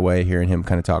blew me away hearing him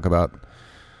kind of talk about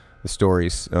the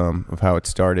stories of how it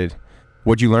started.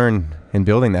 What'd you learn in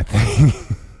building that thing?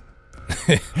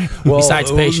 Well,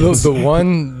 besides patience.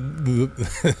 It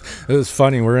was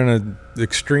funny. We're in an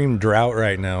extreme drought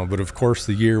right now, but of course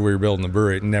the year we were building the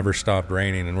brewery, it never stopped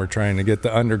raining, and we're trying to get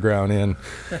the underground in,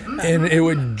 and it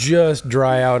would just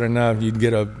dry out enough. You'd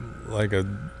get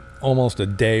almost a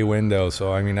day window.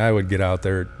 So I mean, I would get out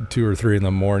there at 2 or 3 in the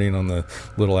morning on the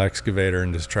little excavator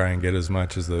and just try and get as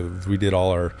much as we did all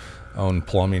our own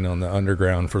plumbing on the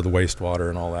underground for the wastewater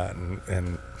and all that,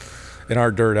 and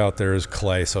our dirt out there is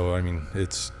clay, so I mean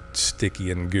it's sticky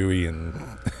and gooey and.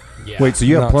 Yeah. Wait, so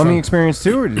you have plumbing fun. experience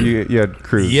too, or did you had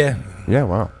crews? Yeah.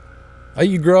 Wow.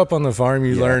 You grow up on the farm,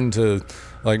 you learn to,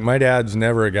 like, my dad's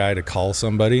never a guy to call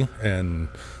somebody and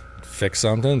fix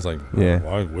something. It's like,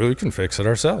 well, we can fix it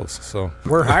ourselves. So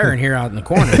we're hiring here out in the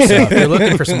corner, so if you're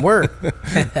looking for some work.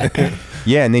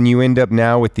 Yeah, and then you end up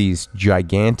now with these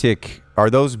gigantic. Are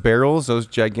those barrels?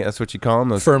 That's what you call them?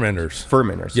 Those fermenters.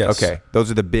 Fermenters. Yes. Okay. Those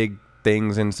are the big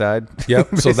things inside.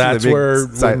 Yep. So that's where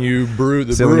when you brew,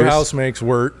 the cylinders. brew house makes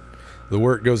wort. The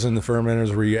wort goes in the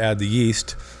fermenters where you add the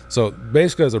yeast. So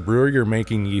basically, as a brewer, you're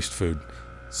making yeast food.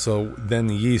 So then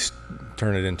the yeast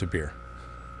turn it into beer.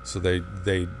 So they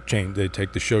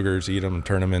take the sugars, eat them, and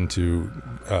turn them into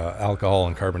alcohol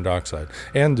and carbon dioxide.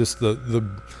 And just the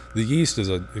yeast is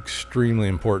an extremely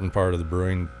important part of the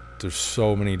brewing. There's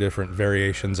so many different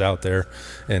variations out there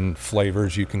and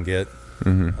flavors you can get.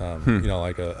 Mm-hmm.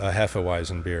 Like a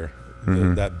Hefeweizen beer.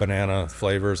 Mm-hmm. That banana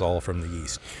flavor is all from the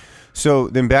yeast. So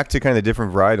then back to kind of the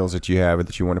different varietals that you have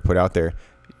that you want to put out there.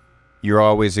 You're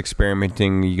always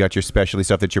experimenting. You got your specialty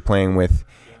stuff that you're playing with.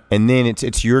 And then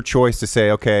it's your choice to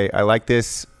say, okay, I like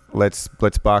this. Let's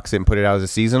box it and put it out as a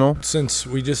seasonal. Since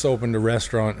we just opened a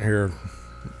restaurant here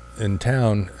in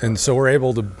town, and so we're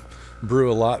able to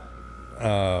brew a lot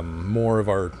more of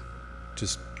our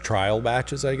just trial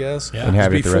batches, I guess. Yeah. And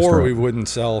have it at the Before restaurant. we wouldn't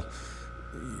sell.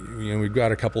 We've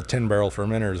got a couple 10-barrel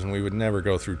fermenters, and we would never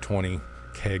go through 20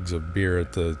 kegs of beer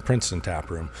at the Princeton tap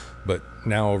room. But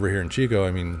now over here in Chico,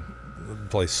 I mean, the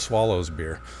place swallows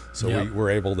beer. So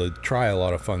we're able to try a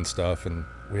lot of fun stuff, and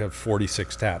we have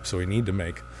 46 taps, so we need to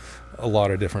make a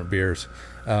lot of different beers.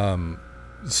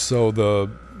 So the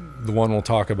one we'll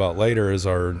talk about later is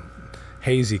our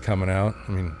hazy coming out.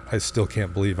 I mean, I still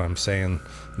can't believe I'm saying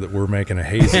that we're making a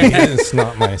hazy. It's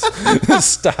not my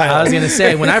style. I was going to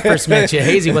say, when I first met you,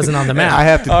 hazy wasn't on the map. I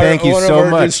have to thank you one so of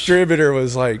our much. distributor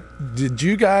was like, did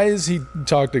you guys, he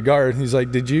talked to Garth, he's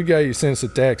like, did you guys, he sent us a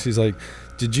text, he's like,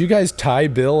 did you guys tie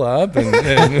Bill up and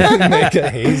make a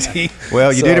hazy?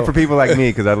 Well, you did it for people like me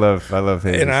because I love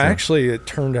hazy. And actually, it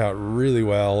turned out really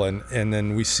well. And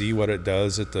then we see what it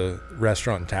does at the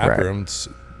restaurant and tap room.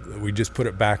 We just put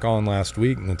it back on last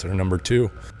week, and it's our number 2.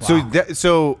 Wow.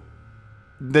 So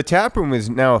the tap room is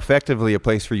now effectively a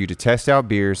place for you to test out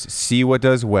beers, see what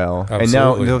does well,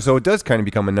 Absolutely. and now so it does kind of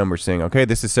become a numbers thing. Okay,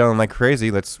 this is selling like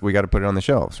crazy. We got to put it on the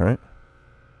shelves, right?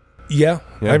 Yeah.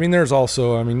 I mean, there's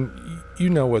also, you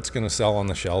know what's going to sell on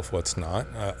the shelf, what's not.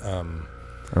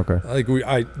 Okay.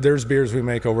 Like there's beers we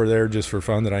make over there just for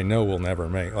fun that I know we'll never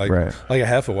make. Like a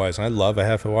Hefeweizen. I love a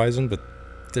Hefeweizen, but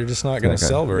they're just not going to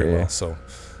sell very yeah. well. So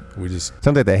we just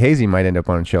Sounds like the hazy might end up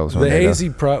on shelves. the hazy.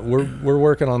 We're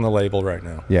working on the label right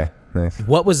now. Yeah, nice.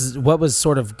 What was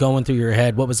sort of going through your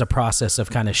head? What was the process of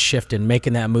kind of shifting,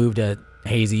 making that move to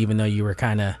hazy, even though you were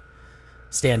kind of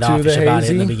standoffish about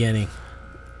it in the beginning?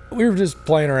 We were just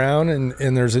playing around,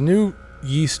 and there's a new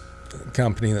yeast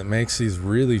company that makes these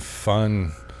really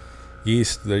fun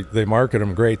yeast. They market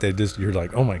them great. You're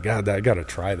like, oh my god, I got to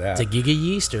try that. It's a Giga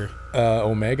yeast or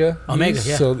Omega. Yeast.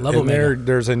 Yeah. So Love Omega.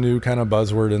 there's a new kind of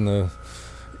buzzword in the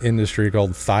industry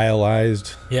called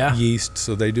thiolized yeast.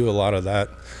 So they do a lot of that.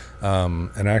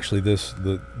 And actually,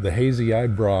 the hazy I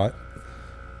brought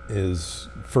is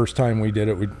first time we did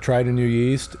it. We tried a new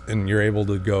yeast, and you're able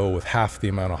to go with half the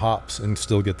amount of hops and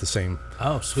still get the same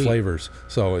flavors.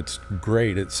 So it's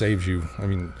great. It saves you. I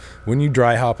mean, when you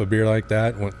dry hop a beer like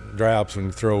that, when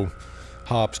you throw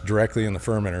hops directly in the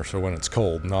fermenter, so when it's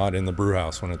cold, not in the brew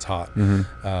house when it's hot.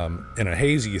 Mm-hmm. In a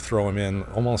hazy, you throw them in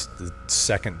almost the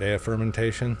second day of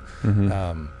fermentation.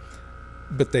 Mm-hmm.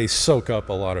 But they soak up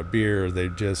a lot of beer.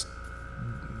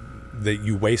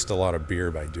 You waste a lot of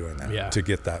beer by doing that to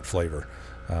get that flavor.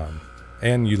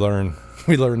 And we learn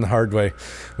the hard way.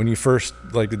 When you first,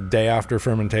 like the day after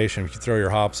fermentation, if you throw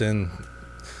your hops in,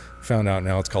 found out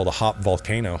now it's called a hop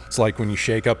volcano. It's like when you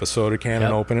shake up a soda can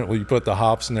and open it, well, you put the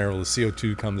hops in there, well, the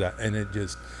CO2 comes out, and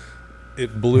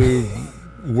it blew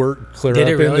wort clear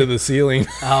up into the ceiling.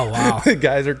 Oh, wow. The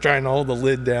guys are trying to hold the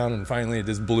lid down, and finally it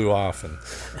just blew off. And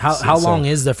how long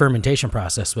is the fermentation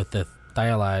process with the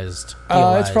thiolized?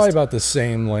 It's probably about the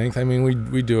same length. I mean,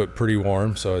 we do it pretty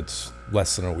warm, so it's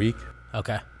less than a week.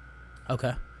 Okay.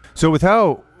 So with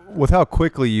how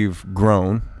quickly you've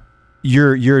grown,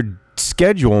 your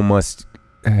schedule must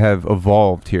have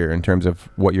evolved here in terms of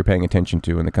what you're paying attention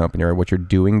to in the company or what you're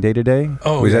doing day to day.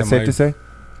 Oh, is that safe to say?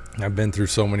 I've been through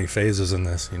so many phases in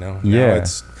this, Yeah. Now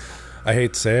I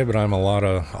hate to say it, but I'm a lot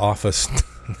of office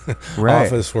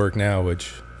work now,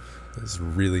 which is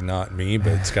really not me,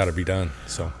 but it's got to be done.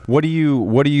 So what are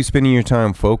you spending your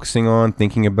time focusing on,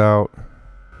 thinking about?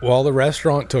 Well, the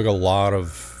restaurant took a lot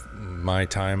of my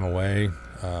time away.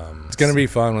 It's going to be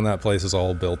fun when that place is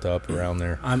all built up around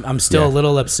there. I'm still a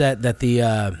little upset that the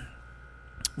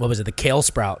the kale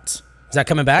sprouts, is that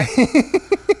coming back?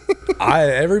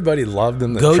 Everybody loved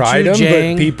them that tried them,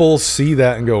 but people see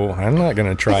that and go, I'm not going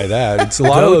to try that. It's a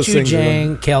lot of those things.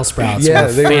 Gochujang kale sprouts. Yeah,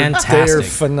 fantastic. They're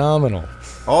phenomenal.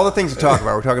 All the things to talk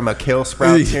about. We're talking about kale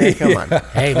sprouts here. Come on.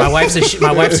 Hey, my wife's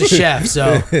a chef,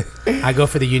 so I go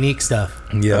for the unique stuff.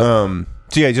 Yeah.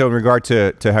 So in regard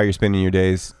to how you're spending your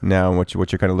days now and what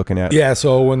you're kind of looking at. Yeah.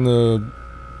 So when the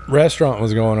restaurant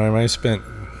was going on, I spent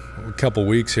a couple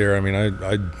weeks here. I mean,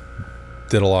 I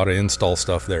did a lot of install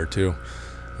stuff there too.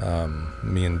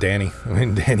 Me and Danny.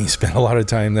 Danny spent a lot of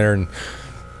time there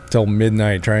until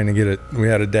midnight trying to get it. We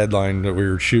had a deadline that we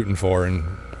were shooting for, and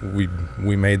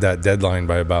we made that deadline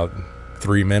by about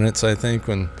 3 minutes, I think.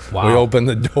 When we opened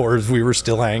the doors, we were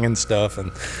still hanging stuff,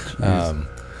 and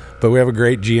but we have a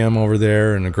great GM over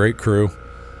there and a great crew.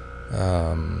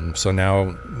 So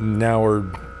now we're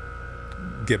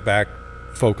get back,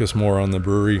 focus more on the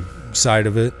brewery side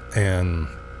of it, and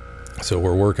so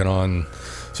we're working on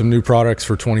some new products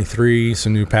for 23,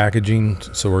 some new packaging.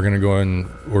 So we're gonna go into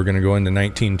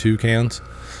 19.2 cans.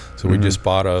 So we just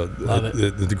bought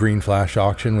the Green Flash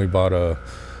auction. We bought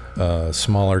a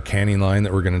smaller canning line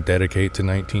that we're going to dedicate to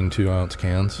 19.2 ounce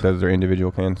cans. Those are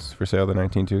individual cans for sale, the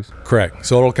 19.2s? Correct.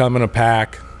 So it'll come in a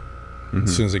pack. Mm-hmm.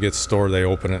 As soon as it gets stored, they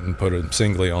open it and put it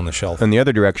singly on the shelf. And the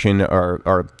other direction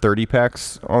are 30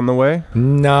 packs on the way?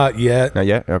 Not yet. Not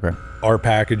yet? Okay. Our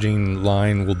packaging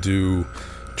line will do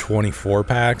 24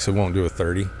 packs. It won't do a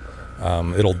 30.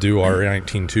 It'll do our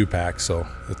 19.2 pack, so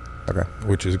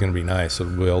which is going to be nice. So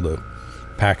we'll be able to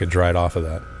package right off of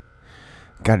that.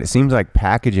 God, it seems like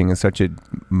packaging is such a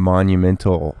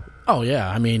monumental. Oh yeah,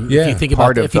 I mean, if you think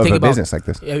about business like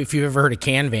this, if you've ever heard of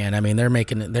Canvan, I mean, they're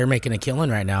making a killing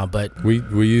right now. But we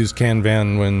used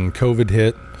Canvan when COVID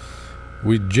hit.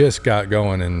 We just got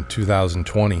going in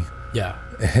 2020. Yeah,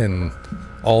 and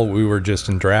we were just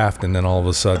in draft, and then all of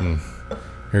a sudden,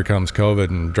 here comes COVID,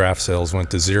 and draft sales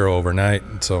went to zero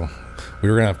overnight. So we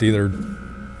were gonna have to either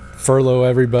furlough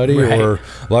everybody, or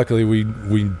luckily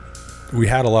we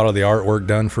had a lot of the artwork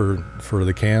done for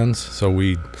the cans. So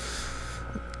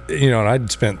and I'd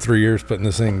spent 3 years putting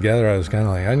this thing together. I was kind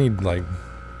of like, I need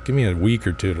give me a week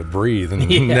or two to breathe. And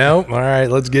nope, all right,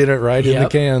 let's get it right in the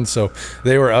cans. So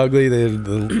they were ugly.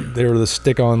 They were the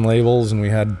stick-on labels, and we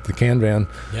had the Canvan,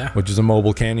 which is a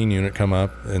mobile canning unit, come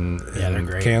up and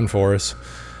can for us.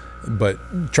 But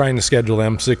trying to schedule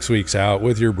them 6 weeks out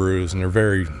with your brews, and they're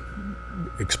very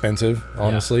expensive,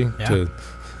 honestly.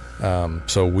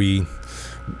 So we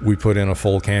put in a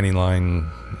full canning line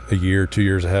a year, 2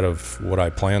 years ahead of what I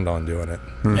planned on doing it.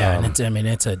 Yeah, and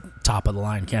it's a top of the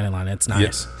line canning line. It's nice.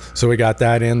 Yes. So we got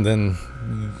that in.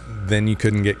 Then you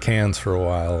couldn't get cans for a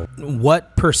while.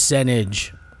 What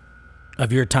percentage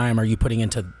of your time are you putting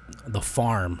into the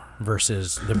farm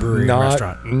versus the brewery and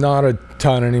restaurant? Not a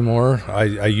ton anymore.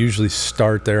 I usually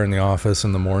start there in the office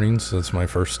in the mornings. That's my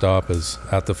first stop is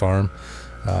at the farm.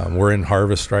 We're in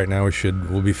harvest right now.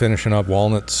 We'll be finishing up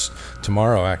walnuts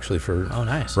tomorrow, actually.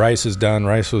 Nice. Rice is done.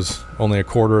 Rice was only a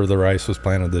quarter of the rice was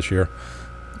planted this year,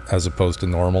 as opposed to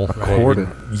normal. A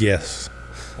quarter? Yes.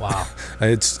 Wow.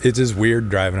 It's just weird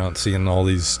driving out and seeing all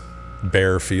these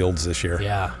bare fields this year.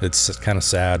 Yeah. It's kind of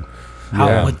sad.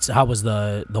 How was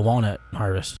the walnut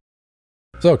harvest?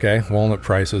 It's okay. Walnut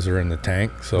prices are in the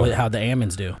tank. So How'd the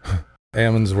almonds do?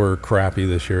 almonds were crappy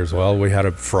this year as well. We had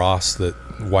a frost that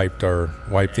wiped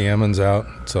the almonds out.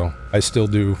 So I still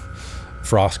do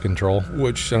frost control,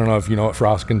 which I don't know if you know what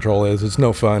frost control is. It's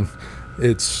no fun.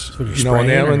 It's when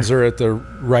the almonds are at the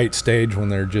right stage when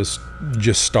they're just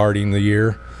starting the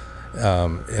year.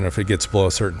 And if it gets below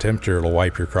a certain temperature, it'll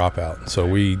wipe your crop out. So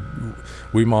we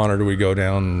monitor. We go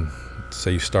down,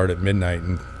 say you start at midnight,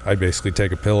 and I basically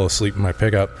take a pillow, sleep in my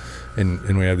pickup,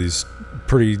 and we have these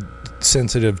pretty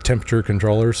sensitive temperature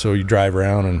controllers. So you drive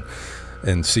around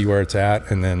and see where it's at,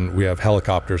 and then we have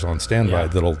helicopters on standby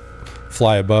that'll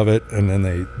fly above it, and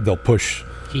then they'll push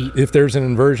heat. If there's an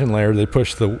inversion layer, they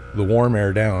push the warm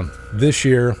air down. This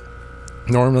year,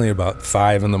 normally about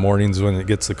 5 in the mornings when it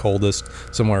gets the coldest,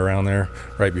 somewhere around there,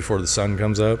 right before the sun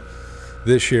comes up.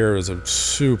 This year was a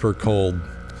super cold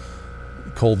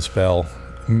spell.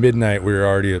 Midnight, we were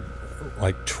already at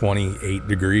like 28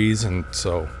 degrees, and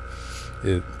so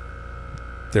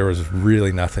there was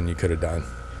really nothing you could have done.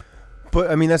 But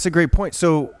I mean, that's a great point.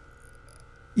 So,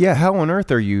 yeah, how on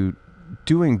earth are you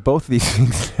doing both of these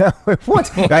things now? What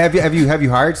have you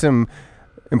hired some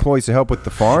employees to help with the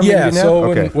farm? Yeah.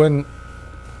 So when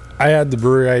I had the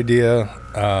brewery idea,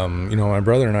 my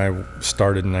brother and I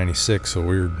started in '96, so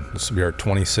this will be our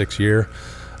 26th year.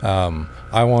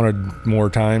 I wanted more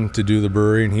time to do the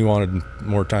brewery, and he wanted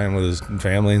more time with his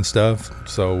family and stuff.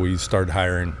 So we started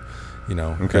hiring.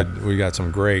 We got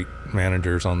some great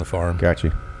managers on the farm. Got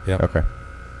you. Yeah. Okay.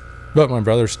 But my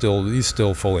brother's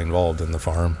still fully involved in the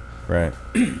farm. Right.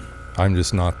 I'm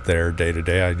just not there day to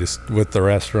day. I just with the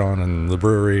restaurant and the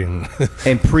brewery and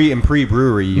pre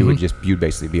brewery, you'd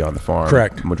basically be on the farm.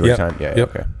 Correct. Majority of the time. Yeah.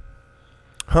 Yep. Okay.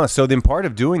 Huh. So then part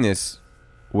of doing this,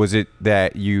 was it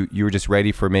that you were just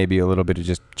ready for maybe a little bit of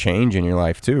just change in your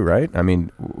life too, right? I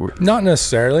mean, not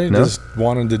necessarily. No? Just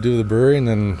wanted to do the brewery, and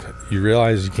then you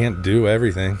realize you can't do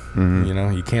everything.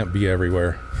 Mm-hmm. You can't be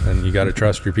everywhere, and you got to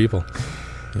trust your people.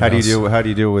 How do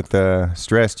you deal with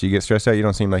stress? Do you get stressed out? You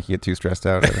don't seem like you get too stressed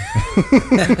out.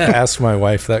 Ask my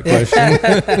wife that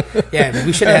question. Yeah,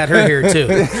 we should have had her here too.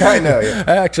 I know. Yeah.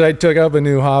 Actually, I took up a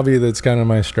new hobby that's kind of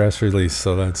my stress release.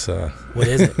 So that's what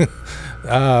is it?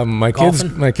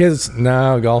 My kids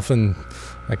now golfing.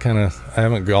 I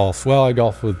haven't golfed. Well, I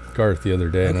golfed with Garth the other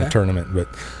day in a tournament, but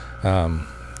no,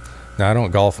 I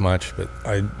don't golf much. But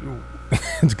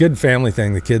it's a good family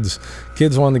thing. The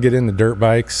kids wanted to get into dirt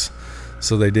bikes.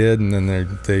 So they did, and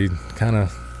then they kind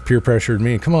of peer pressured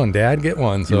me. Come on, Dad, get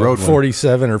one. So you rode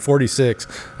 47 or 46,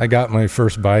 I got my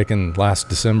first bike in last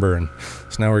December, and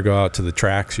so now we go out to the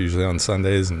tracks usually on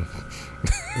Sundays and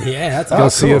that's go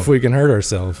see if we can hurt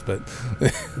ourselves. But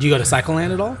do you go to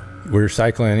Cycleland at all? We were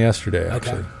cycling yesterday,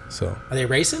 actually. Okay. So are they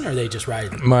racing or are they just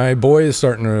riding? My boy is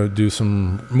starting to do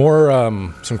some more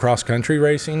some cross country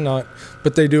racing,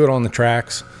 but they do it on the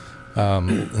tracks.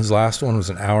 His last one was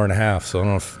an hour and a half, so I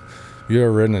don't know if you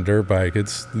ever ridden a dirt bike.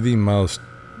 It's the most,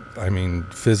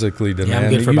 physically demanding. Yeah,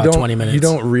 I'm good for about 20 minutes. You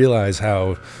don't realize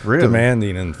how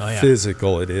demanding and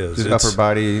physical it is. Just upper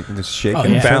body, just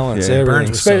shaking. Balance,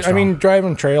 everything. So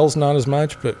driving trails, not as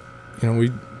much, but,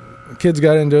 kids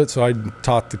got into it, so I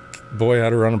taught the boy how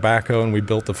to run a backhoe, and we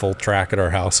built a full track at our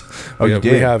house. We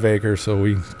have acres, so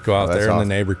we go out there, and the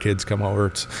neighbor kids come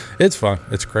over. It's fun.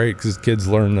 It's great because kids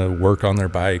learn to work on their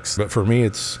bikes. But for me,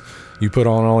 it's you put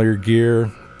on all your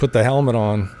gear, put the helmet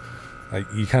on,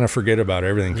 you kind of forget about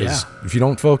everything because if you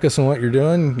don't focus on what you're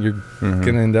doing, you're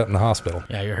going to end up in the hospital.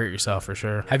 Yeah, you hurt yourself for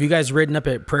sure. Have you guys ridden up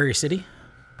at Prairie City?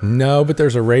 No, but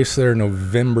there's a race there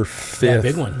November 5th. Yeah,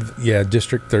 big one. Yeah,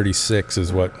 District 36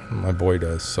 is what my boy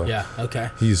does. So yeah,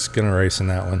 okay. He's going to race in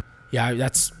that one. Yeah,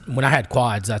 that's when I had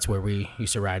quads. That's where we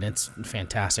used to ride. It's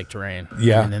fantastic terrain.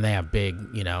 Yeah. And then they have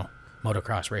big,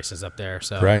 motocross races up there.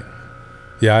 So right.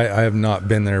 Yeah, I have not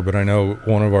been there, but I know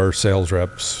one of our sales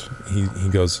reps,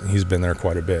 he's been there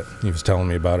quite a bit. He was telling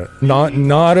me about it.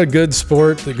 Not a good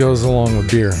sport that goes along with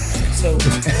beer. So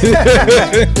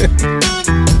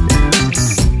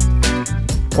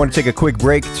I want to take a quick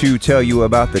break to tell you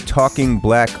about the Talking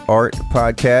Black Art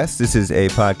podcast. This is a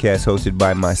podcast hosted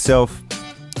by myself,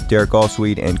 Derek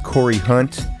Allsweed, and Corey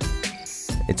Hunt.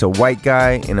 It's a white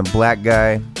guy and a black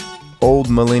guy, old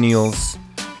millennials,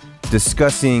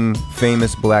 discussing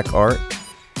famous black art.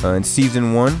 In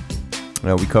season 1,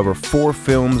 we cover 4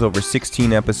 films over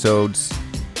 16 episodes,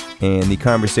 and the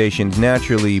conversations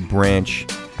naturally branch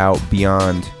out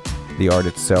beyond the art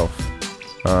itself.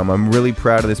 I'm really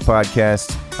proud of this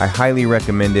podcast. I highly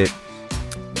recommend it.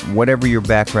 Whatever your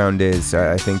background is,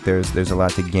 I think there's a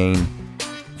lot to gain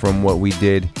from what we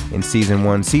did in season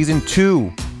 1. Season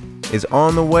 2 is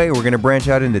on the way. We're going to branch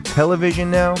out into television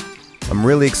now. I'm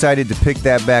really excited to pick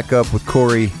that back up with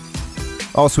Corey.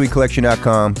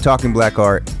 AllSweetCollection.com, Talking Black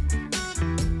Art.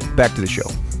 Back to the show.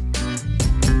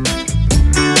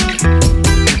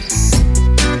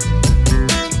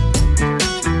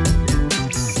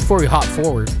 before we hop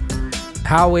forward,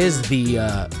 how is the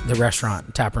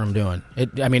restaurant tap room doing?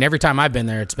 I mean, every time I've been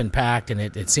there, it's been packed, and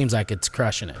it seems like it's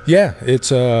crushing it. Yeah,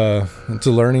 it's a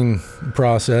learning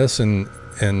process, and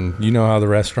you know how the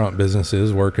restaurant business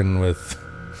is, working with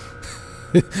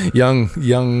young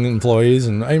employees,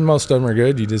 and most of them are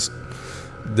good. I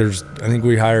think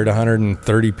we hired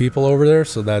 130 people over there,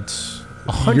 so that's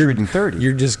 130.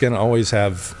 You're just gonna always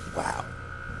have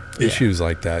issues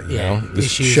like that, you know.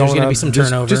 Issues. There's gonna be some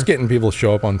turnover. Just getting people to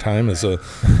show up on time is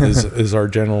our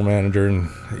general manager, and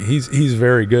he's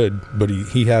very good, but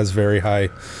he has very high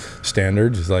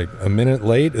standards. He's like, a minute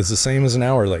late is the same as an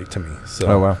hour late to me. So,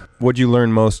 oh wow, what'd you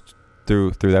learn most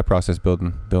through that process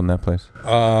building that place?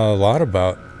 A lot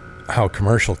about how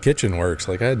commercial kitchen works.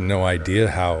 Like, I had no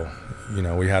idea how,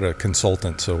 we had a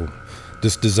consultant, so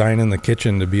just designing the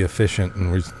kitchen to be efficient,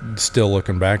 and we're still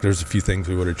looking back. There's a few things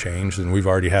we would have changed, and we've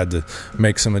already had to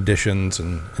make some additions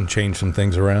and change some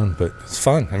things around, but it's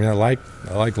fun. I mean, I like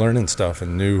learning stuff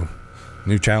and new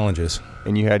challenges.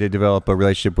 And you had to develop a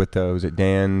relationship with, was it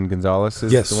Dan Gonzalez?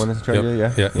 Yes. The one that's trying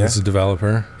to, yeah, he's a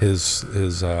developer. His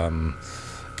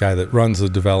guy that runs the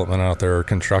development out there, or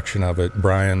construction of it,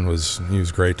 Brian, he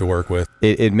was great to work with.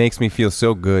 It makes me feel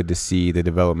so good to see the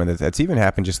development that's even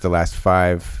happened just the last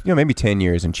 5, maybe 10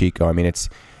 years in Chico. I mean,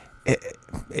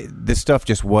 this stuff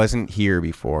just wasn't here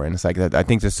before, and it's like that. I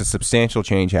think there's a substantial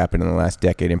change happened in the last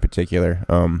decade in particular,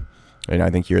 and I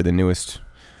think you're the newest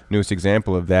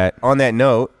example of that. On that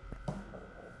note,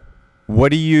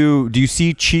 what do you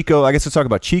see Chico? I guess let's talk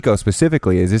about Chico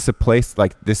specifically. Is this a place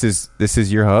like this is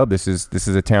your hub? This is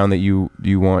a town that you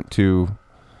want to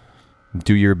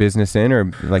do your business in,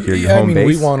 or like your home base?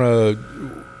 We want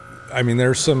to. I mean,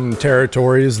 there's some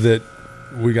territories that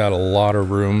we got a lot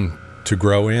of room to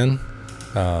grow in.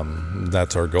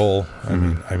 That's our goal.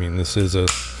 Mm-hmm. I mean,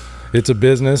 it's a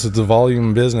business. It's a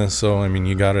volume business. So, I mean,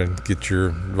 you got to get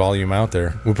your volume out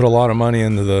there. We put a lot of money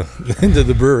into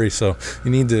the brewery, so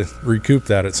you need to recoup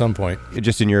that at some point.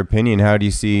 Just in your opinion, how do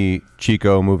you see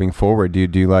Chico moving forward? Do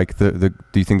you like do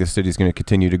you think the city's going to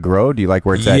continue to grow? Do you like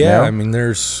where it's at now? Yeah, I mean,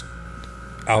 there's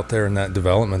out there in that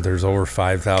development, there's over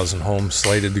 5,000 homes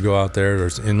slated to go out there.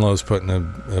 There's In-Lows putting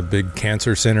a big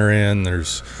cancer center in.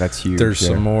 That's huge. There's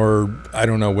some more. I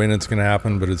don't know when it's going to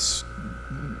happen, but it's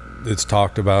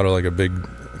talked about like a big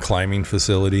climbing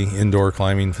facility, indoor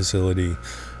climbing facility.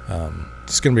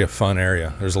 It's going to be a fun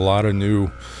area. There's a lot of new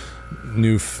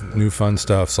fun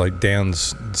stuff. It's like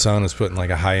Dan's son is putting like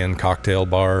a high-end cocktail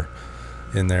bar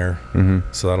in there.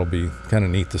 Mm-hmm. So that'll be kind of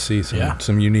neat to see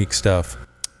some unique stuff.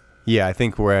 Yeah, I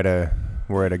think we're at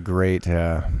a great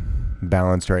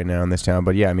balance right now in this town.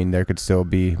 But yeah, I mean, there could still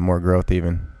be more growth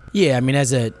even. Yeah, I mean,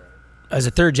 as a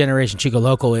third generation Chico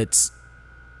local,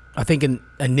 I think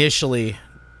initially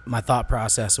my thought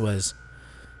process was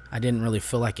I didn't really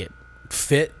feel like it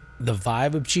fit the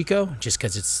vibe of Chico, just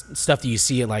because it's stuff that you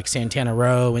see at like Santana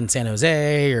Row in San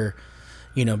Jose, or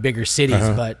bigger cities.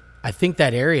 Uh-huh. But I think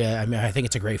that area, I mean, I think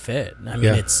it's a great fit. I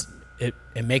mean,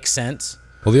 it makes sense.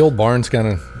 Well, the old barn's kind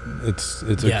of it's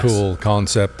a cool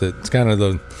concept. It's kind of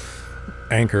the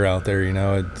anchor out there,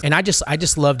 And I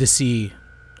just love to see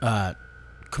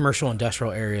commercial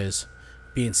industrial areas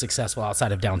being successful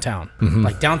outside of downtown. Mm-hmm.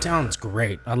 Like, downtown is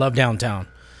great. I love downtown,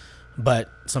 but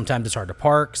sometimes it's hard to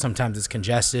park. Sometimes it's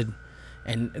congested,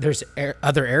 and there's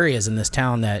other areas in this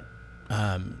town that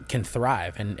can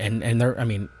thrive. And there, I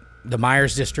mean, the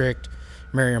Myers District,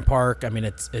 Marion Park. I mean,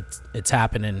 it's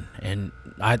happening, and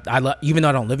I love, even though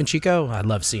I don't live in Chico, I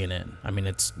love seeing it. I mean,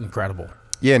 it's incredible.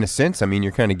 Yeah, in a sense, I mean,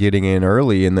 you're kind of getting in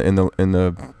early in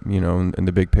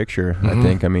the big picture. Mm-hmm. I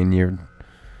think. I mean,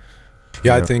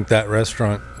 I think that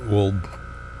restaurant will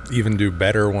even do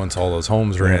better once all those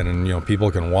homes are in, and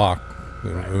people can walk.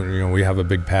 We have a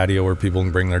big patio where people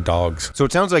can bring their dogs. So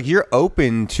it sounds like you're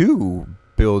open to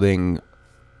building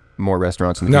more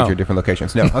restaurants in the future, different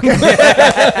locations. No, okay.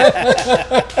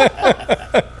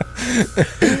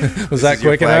 Was that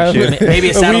quick enough? Maybe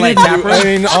a satellite tap room? I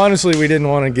mean, honestly, we didn't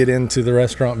want to get into the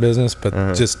restaurant business,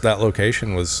 but just that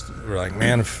location we're like,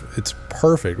 man, if it's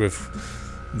perfect. If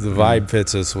the vibe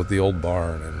fits us with the old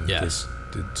barn, and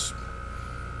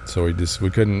so we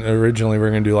couldn't. Originally, we were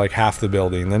going to do like half the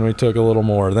building. Then we took a little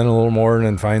more, then a little more, and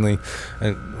then finally,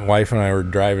 wife and I were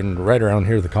driving right around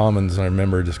here, the Commons, and I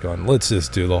remember just going, let's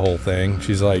just do the whole thing.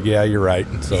 She's like, yeah, you're right.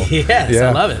 And so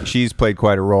I love it. She's played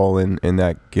quite a role in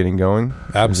that getting going.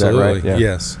 Absolutely. Is that right?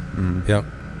 Yeah. Yes. Yep.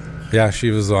 Yeah,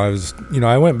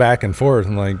 I went back and forth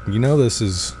and like, this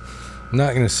is, I'm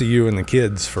not going to see you and the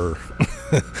kids for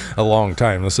a long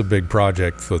time. This is a big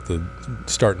project with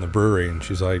starting the brewery. And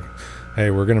she's like, hey,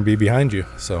 we're going to be behind you.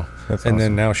 So, that's and awesome.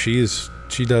 then now she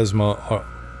does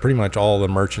pretty much all the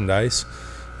merchandise.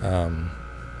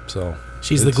 So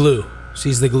she's the glue.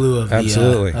 She's the glue of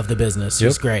the business.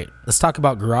 She's Yep. great. Let's talk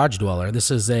about Garage Dweller.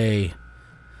 This is a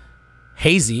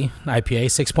hazy IPA,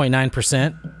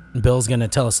 6.9%. Bill's going to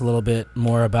tell us a little bit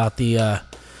more about the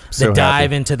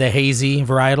dive into the hazy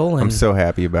varietal. And I'm so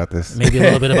happy about this. maybe a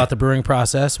little bit about the brewing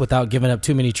process without giving up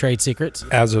too many trade secrets.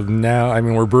 as of now, I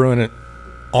mean, we're brewing it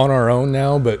on our own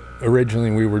now, but originally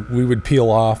we would peel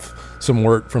off some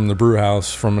wort from the brew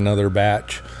house from another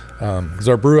batch, because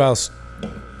our brew house,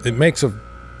 it makes a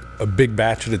big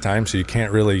batch at a time, so you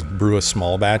can't really brew a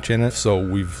small batch in it. So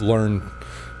we've learned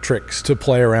tricks to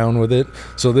play around with it.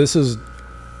 So this is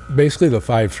basically the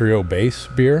 530 base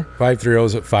beer. 530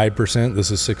 is at 5%.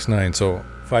 This is 6.9. So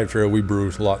 530 we brew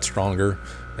a lot stronger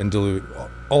and dilute.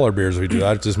 All our beers we do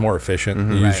that. It's just more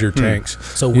efficient. You use your tanks.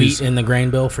 So wheat in the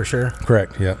grain bill for sure.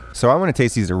 Correct. Yeah. So I want to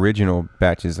taste these original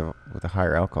batches with a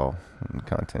higher alcohol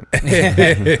content. Got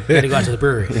to go out to the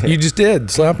brewery. You just did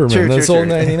Slapperman. Sure, That's sure. old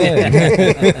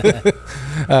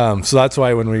 99. So that's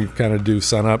why when we kind of do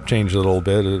sun up, change it a little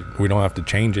bit. We don't have to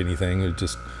change anything. We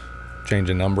just change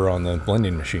a number on the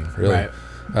blending machine. Really.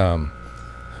 Right.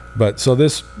 But so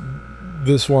this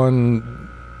one.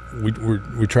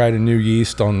 We tried a new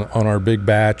yeast on our big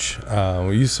batch.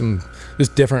 We used some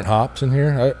just different hops in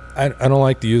here. I don't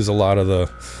like to use a lot of the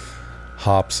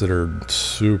hops that are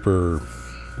super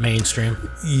Mainstream.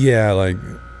 like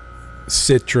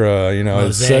Citra.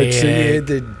 Mosaic.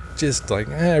 It's just like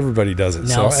everybody does it.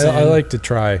 Nelson. So I like to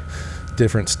try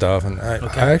different stuff, and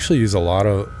I actually use a lot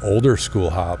of older school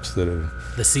hops that have.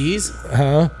 The C's?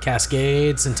 Huh?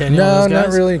 Cascade, Centennial, No, those guys?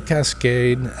 not really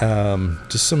Cascade.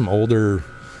 Just some older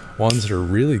ones that are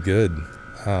really good.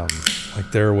 Like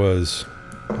there was,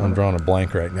 I'm drawing a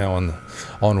blank right now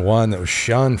on one that was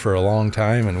shunned for a long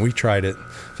time, and we tried it.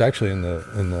 It's actually in the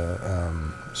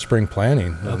spring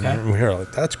planting. Okay. And we were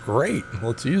like, that's great.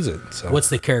 Let's use it. So What's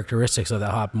the characteristics of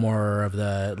that hop? More of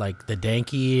the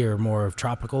danky or more of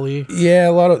tropical-y? yeah,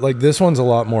 a lot of like this one's a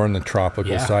lot more on the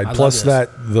tropical Yeah, side. I Plus love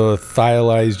that the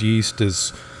thiolized yeast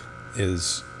is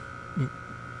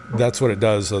that's what it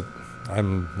does.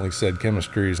 I'm like I said,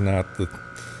 chemistry is not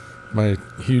my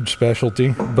huge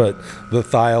specialty, but the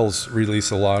thiols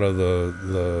release a lot of the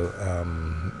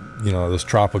those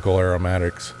tropical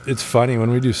aromatics. It's funny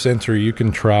when we do Century, you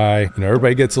can try.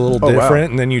 Everybody gets a little different,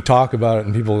 wow. and then you talk about it,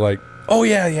 and people are like, "Oh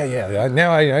yeah.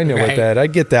 Now I know Right. what that. I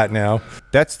get that now."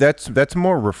 That's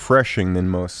more refreshing than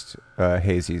most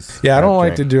hazies. Yeah, I don't I've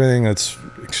like to drank. do anything that's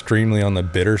extremely on the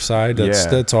bitter side.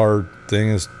 That's our thing,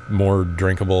 is more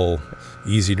drinkable,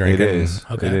 easy drinking. It is.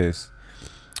 Okay. It is.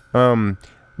 I'm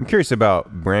curious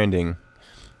about branding.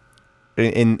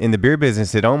 In the beer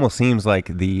business, it almost seems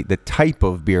like the type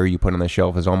of beer you put on the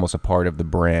shelf is almost a part of the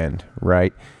brand,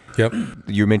 right? Yep.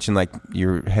 You mentioned like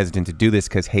you're hesitant to do this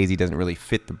because hazy doesn't really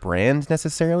fit the brand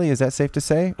necessarily. Is that safe to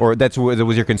say? Or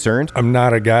was your concern? I'm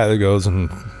not a guy that goes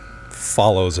and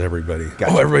follows everybody.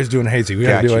 Gotcha. Oh, everybody's doing hazy. We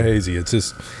got to do a Gotcha. hazy. It's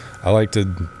just, I like to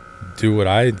do what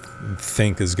I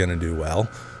think is going to do well.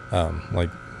 Like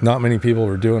not many people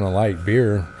were doing a light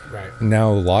beer. Right.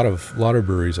 Now a lot of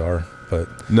breweries are, but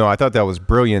No, I thought that was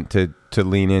brilliant to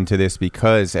lean into this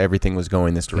because everything was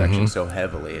going this direction so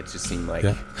heavily. It just seemed like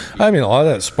yeah. I mean, a lot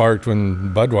of that sparked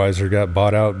when Budweiser got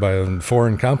bought out by a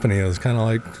foreign company. It was kind of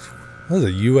like, that was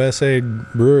a USA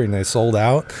brewery and they sold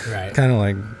out. Right.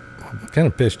 Kind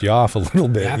of pissed you off a little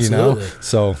bit, Absolutely.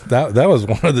 So that was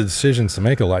one of the decisions to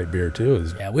make a light beer too.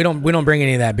 Is Yeah, we don't bring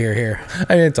any of that beer here.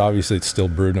 I mean, it's still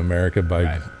brewed in America by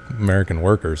Right. American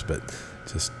workers, but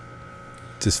just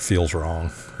feels wrong.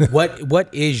 What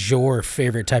is your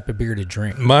favorite type of beer to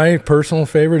drink? My personal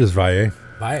favorite is Valle.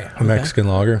 Valle, A Mexican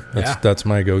lager. That's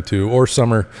my go-to, or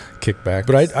summer kickback.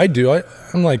 But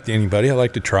I'm like anybody. I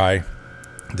like to try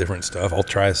different stuff. I'll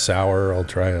try a sour. I'll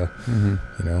try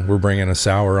we're bringing a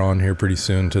sour on here pretty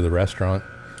soon to the restaurant.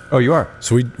 Oh, you are?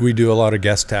 So we do a lot of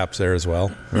guest taps there as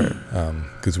well,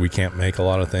 because we can't make a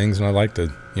lot of things, and I like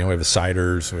to, we have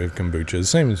ciders, we have kombuchas,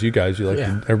 same as you guys.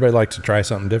 Everybody likes to try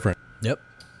something different. Yep.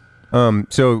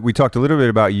 So we talked a little bit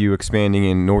about you expanding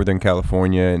in Northern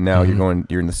California, and now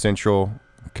you're in the Central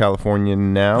California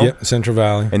now. Yep, Central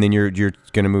Valley. And then you're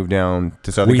going to move down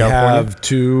to Southern We California? have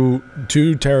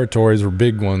two territories, or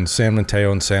big ones, San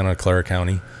Mateo and Santa Clara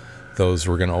County. Those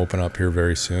we're going to open up here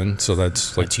very soon. So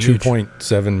that's like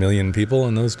 2.7 million people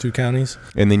in those two counties.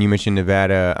 And then you mentioned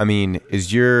Nevada. I mean,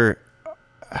 is it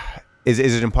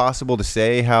impossible to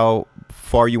say how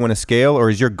far you want to scale, or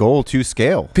is your goal to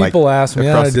scale? People ask me,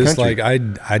 I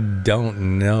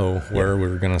don't know where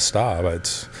we're going to stop.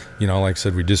 It's, like I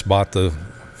said, we just bought the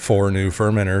 4 new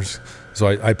fermenters. So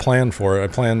I planned for it. I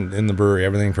planned in the brewery,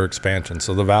 everything for expansion.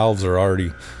 So the valves are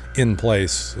already in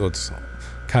place. So it's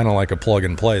kind of like a plug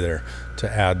and play there to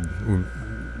add.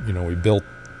 We built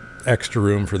extra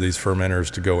room for these fermenters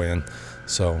to go in.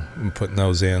 So I'm putting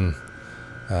those in.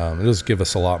 It'll just give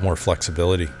us a lot more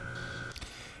flexibility.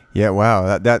 Yeah,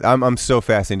 wow. That I'm so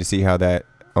fascinated to see how that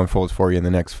unfolds for you in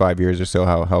the next 5 years or so,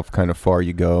 how kind of far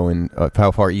you go and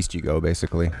how far east you go,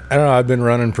 basically. I don't know. I've been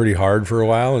running pretty hard for a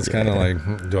while. It's kind of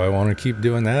like, do I want to keep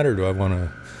doing that, or do I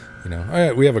want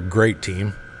to, we have a great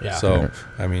team. Yeah. So,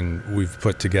 we've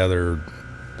put together,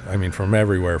 from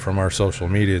everywhere, from our social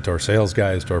media to our sales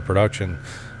guys to our production,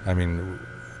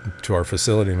 to our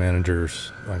facility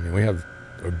managers. We have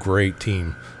a great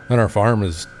team. And our farm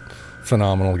is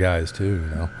phenomenal guys too,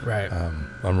 Right.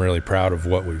 I'm really proud of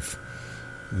what we've,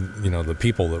 the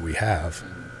people that we have.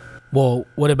 Well,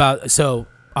 what about, so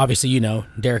obviously,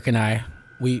 Derek and I,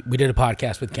 we did a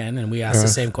podcast with Ken, and we asked the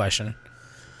same question.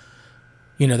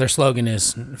 Their slogan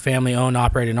is family owned,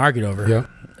 operated, and argued over. Yeah.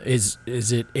 Is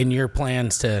it in your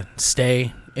plans to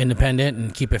stay independent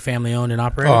and keep it family owned and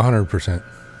operated? 100%.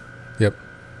 Yep.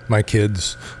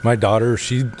 My daughter,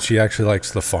 she actually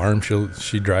likes the farm.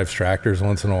 She drives tractors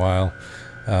once in a while.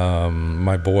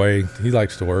 My boy, he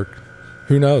likes to work.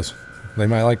 Who knows? They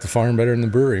might like the farm better than the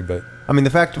brewery, but the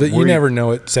fact that you never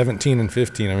know at 17 and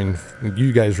 15.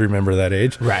 You guys remember that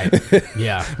age. Right.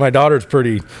 Yeah. My daughter's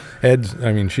pretty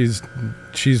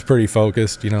she's pretty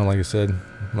focused, like I said.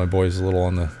 My boy's a little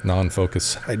on the non-focused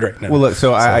side right now. Well, look,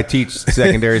 so I teach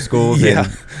secondary schools, and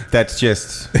that's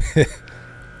just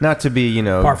not to be,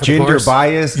 gender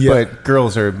biased, but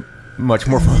girls are much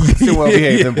more focused and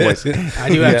well-behaved than boys. I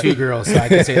do have 2 girls, so I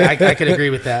can say I could agree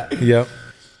with that. Yep.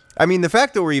 The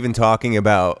fact that we're even talking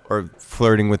about or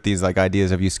flirting with these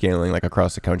ideas of you scaling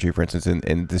across the country, for instance,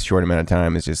 in this short amount of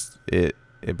time is just it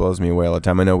blows me away all the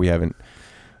time. I know we haven't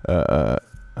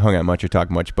hung out much or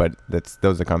talked much, but those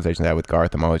are the conversations I had with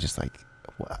Garth. I'm always just like,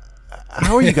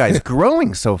 how are you guys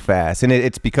growing so fast? And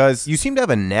it's because you seem to have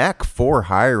a knack for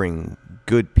hiring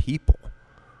good people.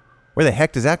 Where the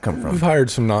heck does that come from? We've hired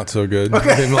some not so good.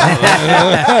 Okay.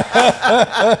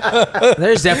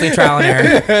 There's definitely trial and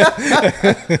error.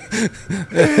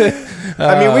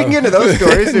 We can get into those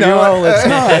stories. No, let's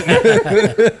not.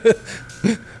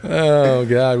 Oh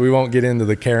God, we won't get into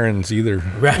the Karens either.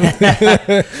 Right.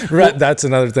 That's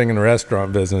another thing in the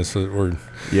restaurant business.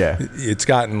 It's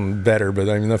gotten better, but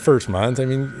the first month,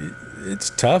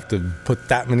 it's tough to put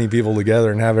that many people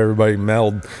together and have everybody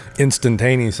meld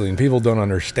instantaneously, and people don't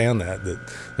understand that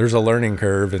there's a learning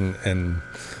curve, and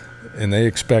they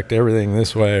expect everything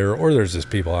this way, or there's just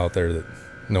people out there that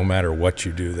no matter what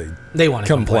you do, they want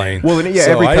to complain. Well, yeah,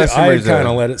 so every customer I kind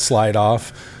of let it slide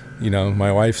off.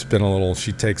 My wife's been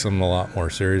she takes them a lot more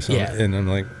serious. Yeah. And I'm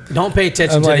like, don't pay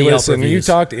attention to the Yelp listen, reviews. you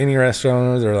talk to any restaurant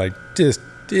owner, they're like,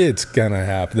 it's gonna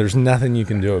happen. There's nothing you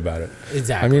can do about it.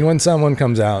 Exactly. When someone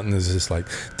comes out and is just like,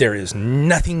 there is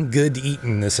nothing good to eat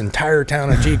in this entire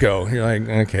town of Chico, you're like,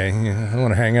 okay, I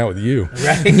want to hang out with you.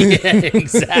 Right? Yeah,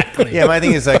 exactly. Yeah, my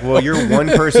thing is you're one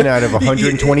person out of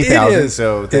 120,000,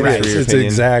 so thanks for your It's opinion.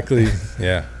 exactly,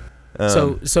 yeah.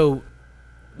 So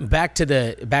back to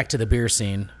the beer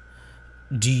scene.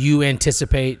 Do you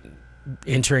anticipate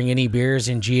entering any beers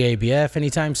in GABF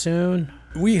anytime soon?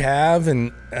 We have,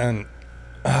 and is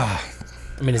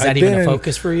that even a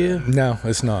focus for you? No,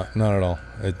 it's not at all.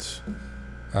 It's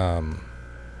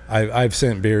I've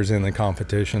sent beers in the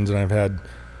competitions, and I've had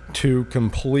 2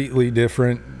 completely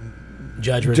different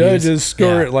judges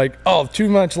score it too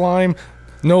much lime,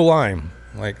 no lime.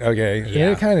 Okay, and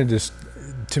it kind of just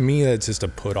to me, that's just a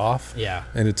put off. Yeah.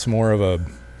 And it's more of a,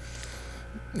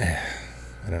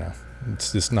 I don't know.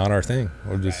 It's just not our thing.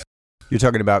 We're just. You're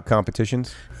talking about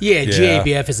competitions? Yeah, Yeah.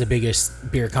 GABF is the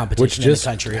biggest beer competition Which just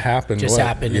in the country. happened. Just what?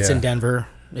 happened. It's Yeah. in Denver.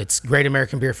 It's Great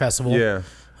American Beer Festival. Yeah.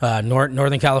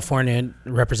 Northern California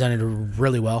represented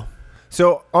really well.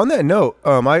 So on that note,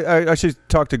 I should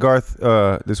talk to Garth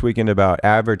this weekend about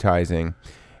advertising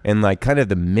and like kind of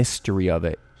the mystery of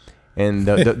it and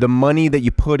the money that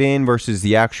you put in versus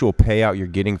the actual payout you're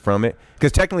getting from it.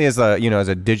 Because technically, as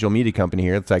a digital media company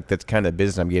here, it's like that's kind of the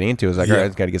business I'm getting into. It's like, all right,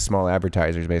 I've got to get small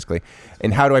advertisers basically.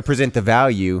 And how do I present the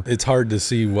value? It's hard to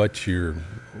see what you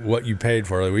paid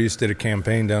for. Like we just did a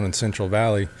campaign down in Central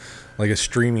Valley, like a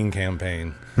streaming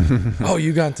campaign. Oh,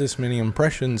 you got this many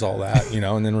impressions, all that,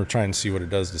 and then we're trying to see what it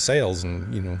does to sales,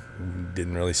 and we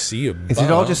didn't really see a. Is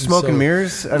it all just smoke and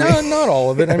mirrors? No, not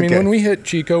all of it. I mean, when we hit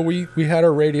Chico, we had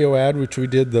our radio ad, which we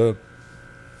did the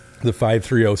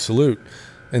 530 salute,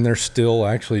 and they're still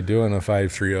actually doing a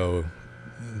 530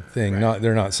 thing. Right.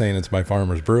 They're not saying it's by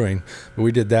Farmers Brewing, but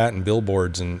we did that in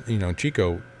billboards, and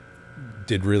Chico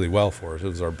did really well for us. It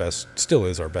was our best, still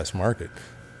is our best market.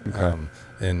 Okay.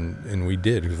 And we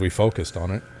did because we focused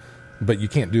on it, but you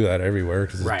can't do that everywhere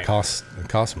because Right. it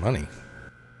costs money.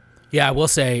 Yeah, I will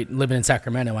say, living in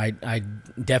Sacramento, I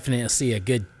definitely see a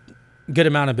good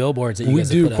amount of billboards that you We guys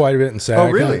do have put quite up. a bit in SAC. Oh,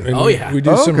 really? And Oh, yeah. We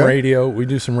do some okay. radio. We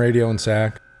do some radio in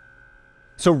SAC.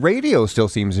 So radio still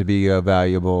seems to be a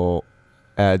valuable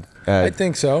ad. I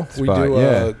think so. We spot, do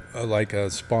yeah. a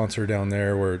sponsor down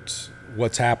there where it's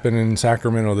what's happening in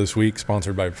Sacramento this week,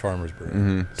 sponsored by Farmers Brewing.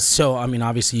 Mm-hmm. So, I mean,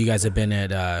 obviously, you guys have been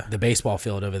at the baseball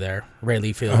field over there,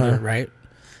 Rayleigh Field, right?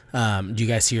 Do you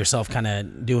guys see yourself kind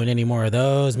of doing any more of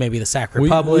those? Maybe the Sac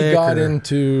Republic? We got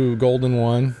into Golden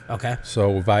One. Okay.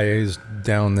 So Valle's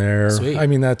down there. Sweet. I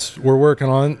mean, we're working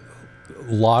on.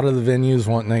 A lot of the venues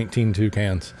want 19.2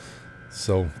 cans.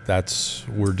 So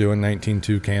we're doing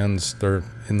 19.2 cans. They're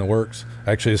in the works.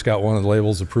 Actually, just got one of the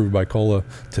labels approved by Cola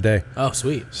today. Oh,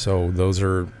 sweet. So those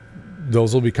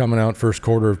will be coming out first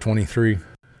quarter of 23.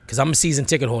 Because I'm a season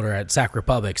ticket holder at Sac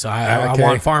Republic, so I Okay.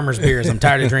 want farmers beers. I'm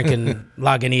tired of drinking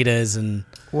Lagunitas and.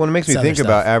 Well, it makes me This think other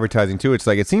about stuff. advertising too. It's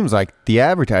like it seems like the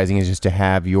advertising is just to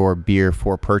have your beer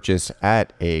for purchase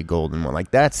at a Golden One.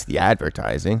 Like that's the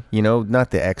advertising,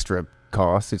 not the extra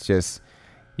cost. It's just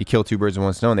you kill two birds with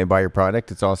one stone. They buy your product.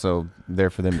 It's also there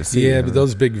for them to see. Yeah, but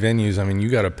those big venues, I mean, you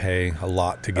got to pay a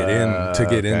lot to get in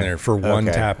there for one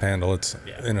Okay. tap handle. It's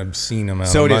an obscene amount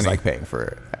So of it money. is like paying for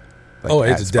it.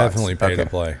 It's definitely pay to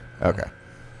play. Okay.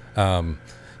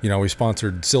 We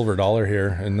sponsored Silver Dollar here,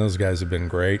 and those guys have been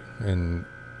great. And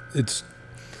it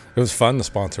was fun to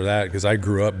sponsor that because I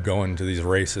grew up going to these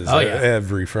races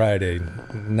every Friday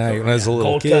night when I was a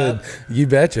little Gold kid. Cup. You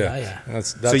betcha. Oh, yeah. That's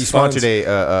So you fun. sponsored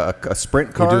a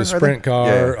sprint car? We do a I sprint think? car.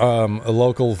 Yeah. A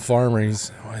local farmer.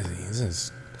 This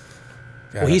is.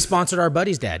 Well, he sponsored our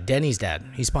buddy's dad, Denny's dad.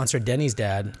 He sponsored Denny's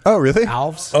dad, Oh, really?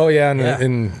 Alves. Oh yeah, Yeah.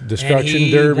 in Destruction And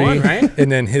he Derby, won, right? And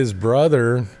then his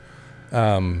brother, he's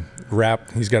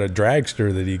got a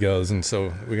dragster that he goes, and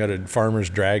so we got a farmer's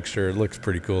dragster. It looks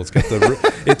pretty cool. It's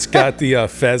got the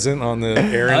pheasant on the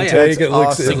air Oh, yeah. intake. That's It looks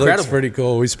awesome. it looks Incredible. pretty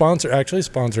cool. We actually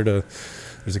sponsored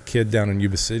there's a kid down in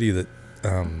Yuba City that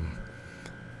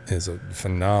is a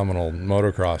phenomenal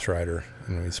motocross rider,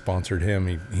 and we sponsored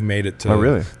him. He made it to. Oh,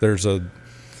 really? There's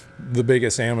the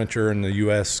biggest amateur in the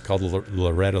U.S. called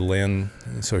Loretta Lynn.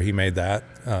 So he made that,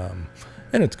 and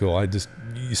it's cool.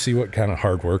 You see what kind of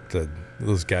hard work that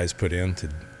those guys put in to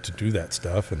do that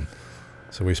stuff, and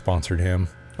so we sponsored him.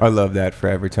 I love that for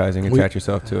advertising. Attach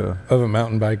yourself to Of a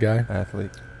mountain bike guy, an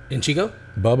athlete. In Chico?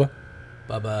 Bubba.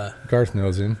 Garth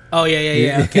knows him. Oh,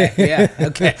 yeah. Okay. Yeah.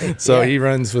 Okay. So Yeah. he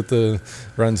runs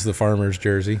the farmer's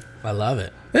jersey. I love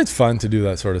it. It's fun to do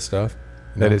that sort of stuff.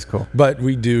 That is cool. But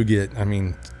we do get,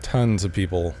 tons of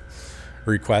people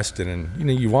requested, and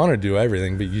you want to do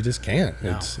everything, but you just can't. No,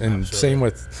 And absolutely. same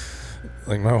with,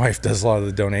 like, my wife does a lot of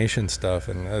the donation stuff,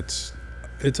 and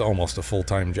it's almost a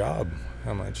full-time job.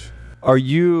 How much? Are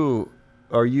you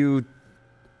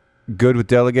good with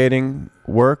delegating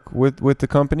work with the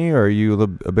company, or are you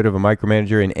a bit of a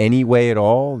micromanager in any way at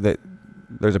all? That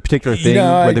there's a particular thing,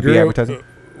 whether it be advertising.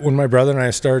 When my brother and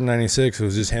I started in '96, it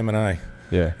was just him and I.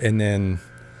 Yeah. And then,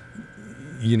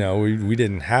 we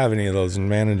didn't have any of those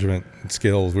management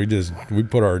skills. We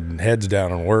put our heads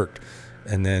down and worked,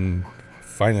 and then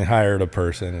finally hired a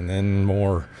person, and then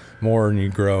more, and you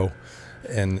grow,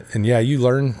 and yeah, you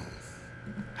learn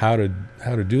how to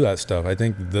do that stuff. I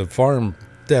think the farm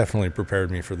definitely prepared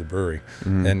me for the brewery,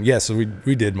 and yes,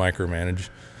 we did micromanage,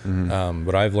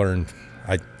 but I've learned.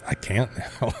 I I can't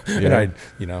now. Yeah. And I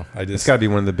It's just got to be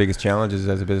one of the biggest challenges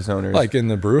as a business owner. like in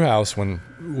the brew house when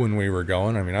we were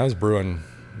going. I mean, I was brewing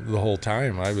the whole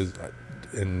time. I was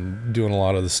and doing a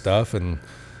lot of the stuff. And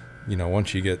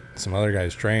once you get some other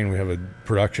guys trained, we have a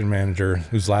production manager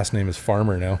whose last name is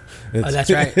Farmer now. Oh,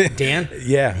 that's right, Dan.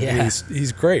 Yeah. Yeah.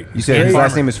 He's great. You said his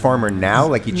last name is Farmer now,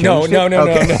 like he changed No. it? Okay.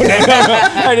 No.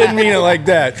 I didn't mean it like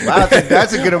that. Wow,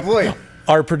 that's a good point.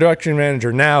 Our production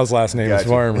manager now's last name is Gotcha.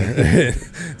 Farmer.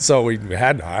 So we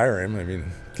had to hire him. I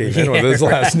mean, came in with his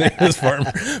last name is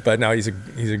Farmer. But no, he's a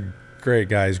great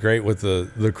guy. He's great with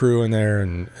the crew in there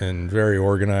and very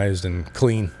organized and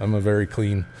clean. I'm a very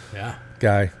clean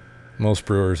guy. Most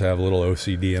brewers have a little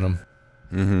OCD in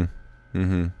them.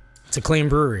 It's a clean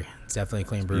brewery. It's definitely a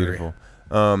clean brewery.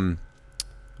 Beautiful.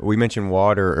 We mentioned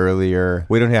water earlier.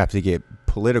 We don't have to get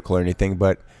political or anything,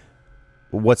 but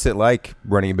what's it like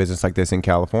running a business like this in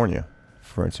California?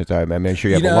 For instance, I make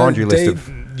sure you have a laundry list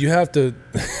of... You have to...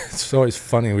 It's always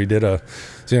funny. We did a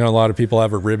lot of people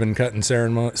have a ribbon cutting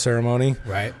ceremony.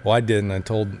 Right. Well, I did, and I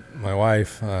told my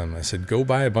wife, I said, go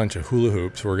buy a bunch of hula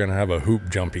hoops. We're going to have a hoop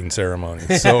jumping ceremony.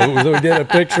 So we did a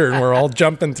picture, and we're all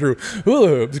jumping through hula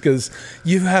hoops because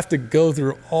you have to go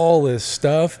through all this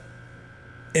stuff,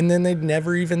 and then they'd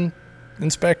never even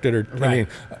inspect it. I mean,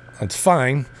 it's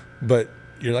fine, but...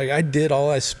 You're like,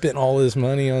 I spent all this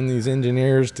money on these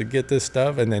engineers to get this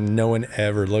stuff, and then no one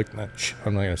ever looked. I'm not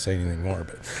going to say anything more,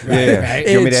 but Right.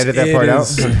 You want me to edit that part out?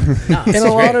 No, and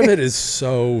a lot of it is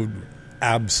so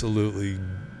absolutely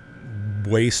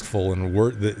wasteful and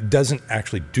that doesn't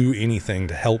actually do anything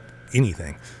to help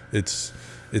anything. It's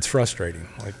frustrating.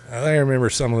 Like I remember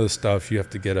some of the stuff you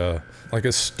have to get a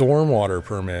stormwater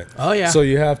permit. Oh yeah. So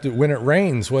you have to, when it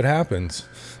rains, what happens?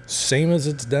 Same as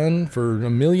it's done for a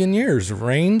million years. It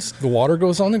rains, the water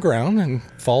goes on the ground and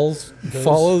follows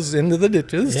into the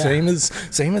ditches. Yeah.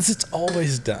 Same as it's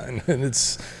always done, and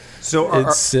it's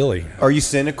silly. Are you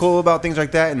cynical about things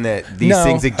like that, and that these No,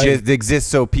 things exist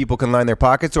so people can line their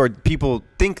pockets, or people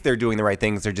think they're doing the right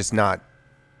things, they're just not?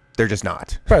 They're just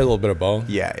not. Probably a little bit of both.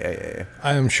 Yeah.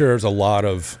 I am sure there's a lot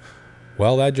of,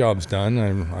 well, that job's done.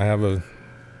 I have a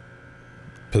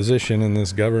position in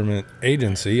this government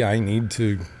agency. I need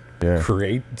to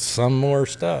create some more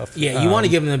stuff. Yeah, you want to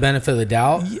give them the benefit of the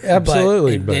doubt.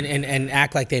 Absolutely. And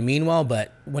act like they mean well,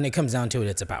 but when it comes down to it,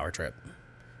 it's a power trip.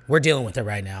 We're dealing with it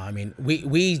right now. I mean,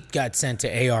 we got sent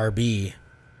to ARB,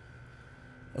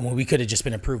 and when we could have just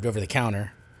been approved over the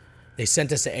counter, they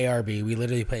sent us to ARB. We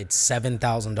literally paid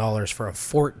 $7,000 for a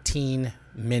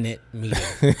 14-minute meeting.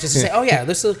 Just to say, oh yeah,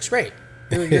 this looks great.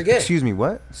 You're good. Excuse me,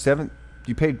 what?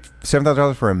 You paid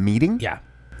 $7,000 for a meeting? Yeah,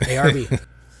 ARB.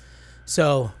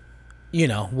 So,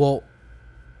 well,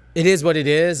 it is what it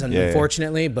is, and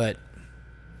unfortunately, but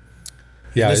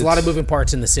there's a lot of moving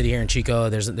parts in the city here in Chico.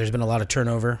 There's been a lot of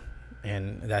turnover,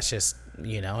 and that's just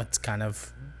it's kind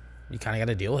of you got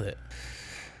to deal with it.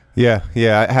 Yeah.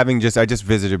 I just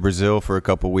visited Brazil for a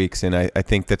couple weeks, and I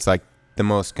think that's like the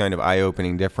most kind of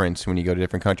eye-opening difference when you go to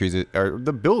different countries are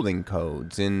the building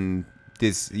codes and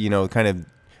this, kind of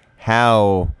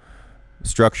how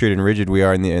structured and rigid we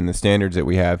are in the standards that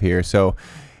we have here. So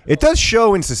it does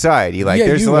show in society. Like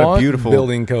there's a lot of beautiful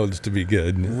building codes to be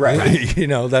good, right?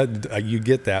 That you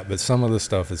get that, but some of the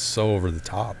stuff is so over the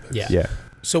top. Yeah.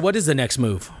 So what is the next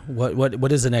move?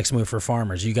 What is the next move for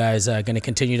farmers? You guys going to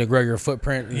continue to grow your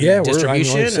footprint? And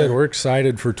distribution. Like I said, we're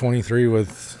excited for 23.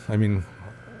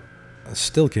 I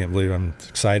still can't believe I'm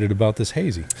excited about this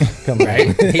hazy.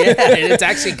 Right? Yeah, it's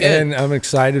actually good. And I'm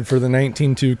excited for the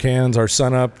 19.2 cans. Our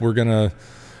Sun Up, we're gonna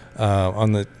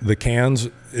on the cans.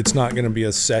 It's not going to be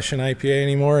a session IPA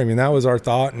anymore. I mean, that was our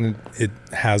thought, and it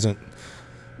hasn't.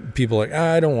 People are like,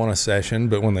 I don't want a session,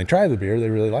 but when they try the beer, they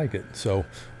really like it. So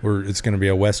it's going to be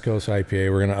a West Coast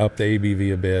IPA. We're going to up the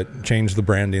ABV a bit, change the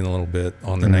branding a little bit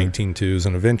on the 19.2s,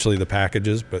 and eventually the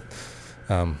packages. But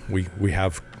we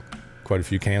have quite a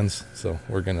few cans, so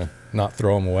we're going to not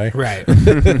throw them away. Right.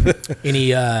 Any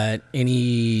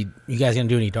you guys going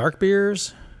to do any dark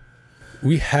beers?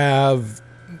 We have.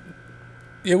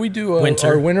 Yeah, we do.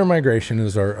 Our winter migration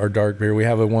is our dark beer. We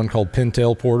have one called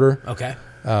Pintail Porter. Okay.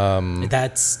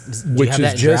 Which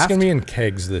is just going to be in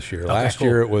kegs this year. Okay, Last cool.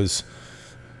 year it was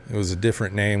a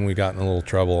different name. We got in a little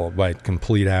trouble by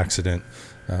complete accident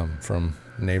from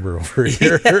a neighbor over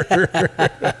here.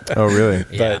 Oh, really?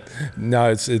 But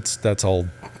no, that's all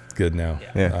good now.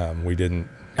 Yeah. We didn't.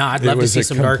 No, I'd love to see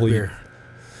some dark beer.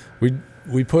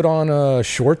 We put on a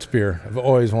Schwartz beer. I've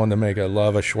always wanted to make. I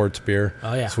love a Schwartz beer.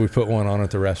 Oh yeah. So we put one on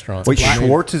at the restaurant. Wait,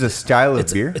 Schwartz is a style of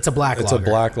beer? It's a black lager. It's a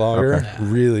black lager. Okay.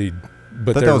 Really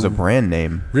but thought that was a brand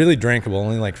name. Really drinkable,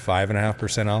 only like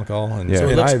 5.5% alcohol. And Yeah. So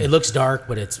and it looks dark,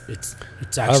 but it's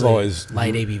actually always-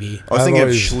 light ABV. I was I've thinking of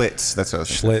always- Schlitz. That's what I was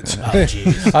Schlitz. Oh,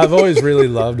 jeez. I've always really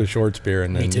loved a Schwarzbier,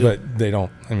 and Me then, too. but they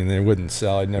don't. I mean, they wouldn't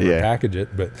sell. I'd never Yeah. package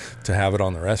it, but to have it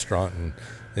on the restaurant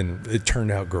and it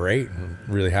turned out great. I'm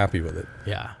really happy with it.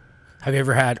 Yeah. Have you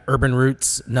ever had Urban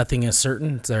Roots? Nothing is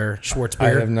certain. It's their Schwartz I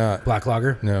beer. have not. Black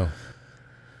lager. No.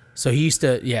 So he used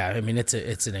to. Yeah. I mean, it's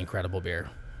an incredible beer.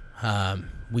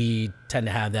 We tend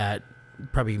to have that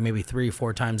probably maybe 3 or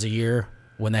 4 times a year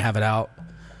when they have it out.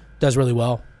 Does really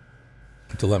well.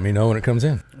 To let me know when it comes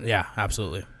in. Yeah,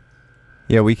 absolutely.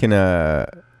 Yeah, we can.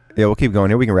 We'll keep going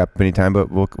here. We can wrap up anytime,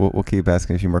 but we'll keep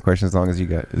asking a few more questions as long as you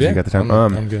got the time.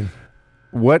 I'm good.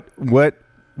 What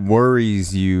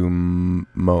worries you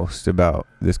most about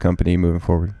this company moving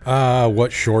forward?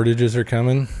 What shortages are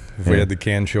coming? If we Yeah. had the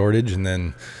can shortage, and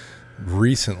then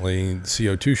recently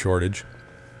CO2 shortage.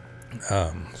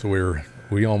 So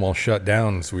we almost shut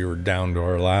down. So we were down to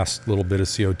our last little bit of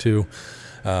CO2.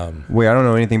 Wait, I don't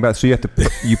know anything about. So you have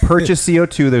to you purchase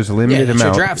CO2. There's a Yeah, limited it's your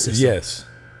amount. draft system. Yes.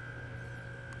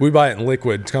 We buy it in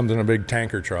liquid. It comes in a big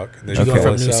tanker truck. They Did you Okay. go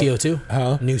from fill new us up. CO2?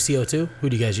 Huh? New CO2? Who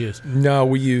do you guys use? No,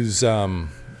 we use a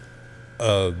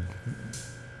Local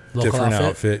different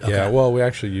outfit. Okay. Yeah, well, we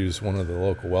actually use one of the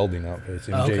local welding outfits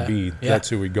in Oh, okay. JB. Yeah. That's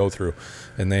who we go through,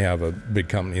 and they have a big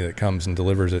company that comes and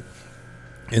delivers it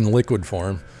in liquid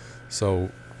form. So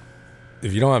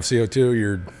if you don't have CO2,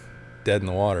 you're dead in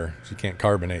the water. You can't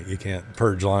carbonate. You can't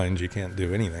purge lines. You can't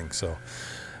do anything. So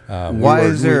Why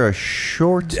is there a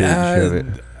shortage of it?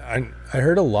 I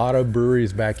heard a lot of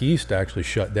breweries back east actually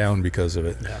shut down because of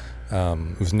it. Yeah.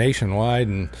 It was nationwide,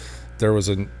 and there was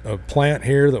a plant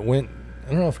here that went.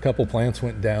 I don't know if a couple plants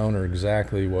went down or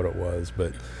exactly what it was,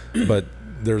 but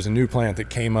there's a new plant that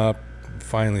came up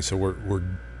finally. So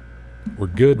we're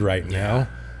good right now.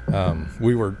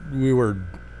 We were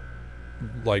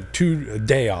like a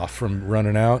day off from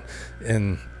running out,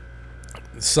 and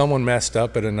someone messed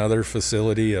up at another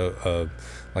facility,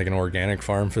 like an organic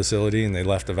farm facility, and they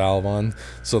left a valve on.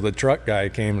 So the truck guy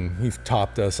came and he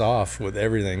topped us off with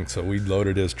everything. So we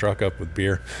loaded his truck up with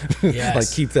beer. Yes.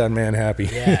 Like, keep that man happy.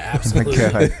 Yeah, Oh my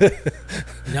absolutely. God.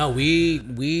 No,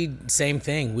 we same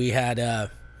thing. We had an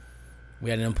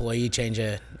employee change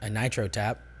a nitro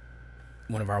tap,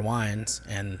 one of our wines,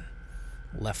 and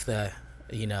left the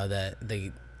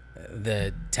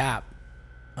tap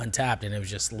untapped, and it was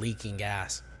just leaking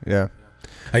gas. Yeah.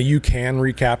 You can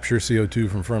recapture CO2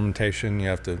 from fermentation. You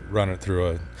have to run it through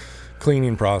a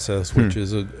cleaning process, which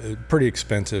is a pretty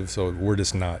expensive. So we're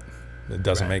just not. It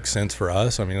doesn't Right. make sense for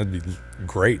us. I mean, it'd be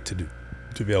great to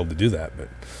be able to do that, but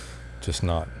just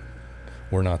not.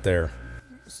 We're not there.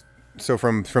 So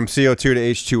from CO2 to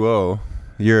H2O,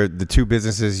 the two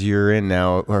businesses you're in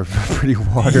now are pretty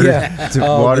water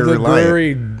water the reliant.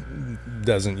 brewery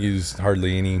doesn't use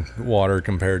hardly any water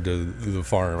compared to the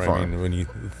farm. I mean,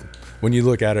 when you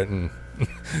look at it and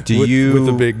with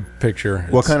the big picture,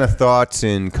 What kind of thoughts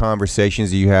and conversations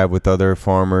do you have with other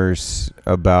farmers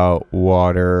about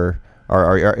water?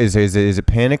 Is it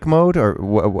panic mode or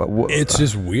what? It's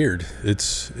just weird.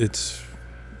 It's.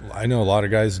 I know a lot of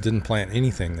guys didn't plant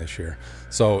anything this year,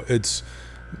 so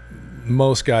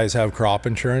most guys have crop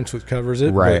insurance which covers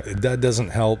it, Right. But that doesn't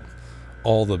help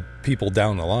all the people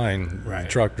down the line, Right.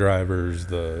 truck drivers,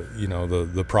 the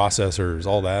processors,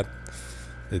 all that.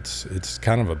 It's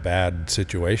kind of a bad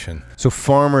situation. So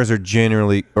farmers are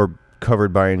generally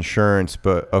covered by insurance,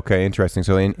 but okay, interesting.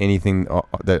 So anything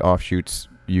that offshoots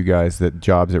you guys, that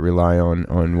jobs that rely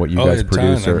on what you guys a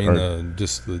produce, ton. I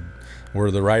mean, where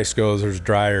the rice goes, there's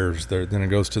dryers. Then it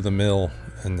goes to the mill,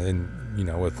 and then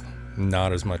with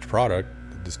not as much product,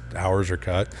 just hours are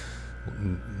cut.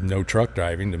 No truck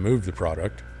driving to move the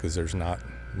product because there's not,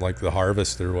 like the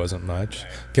harvest, there wasn't much.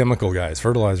 Chemical guys,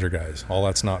 fertilizer guys, all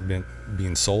that's not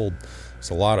being sold. There's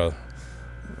a lot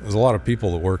of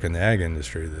people that work in the ag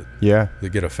industry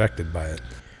that get affected by it.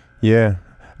 Yeah,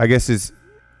 I guess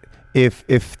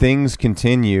if things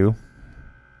continue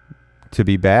to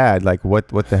be bad, like what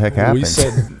the heck happens? We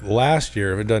said last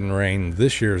year, if it doesn't rain,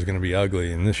 this year is going to be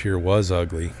ugly, and this year was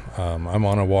ugly. I'm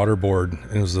on a water board,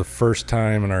 and it was the first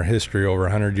time in our history over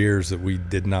 100 years that we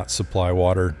did not supply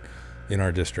water in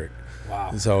our district.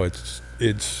 Wow. So it's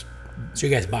So you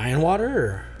guys buying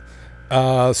water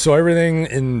so everything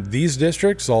in these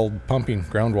districts all pumping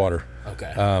groundwater. or?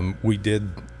 Okay.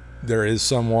 There is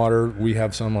some water. We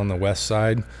have some on the west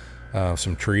side,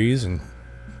 some trees, and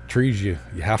trees you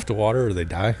have to water or they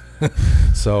die.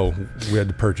 So we had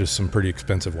to purchase some pretty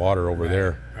expensive water over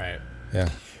there. Right. Yeah.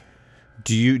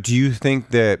 Do you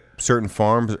think that certain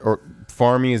farms or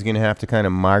farming is going to have to kind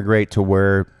of migrate to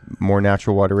where more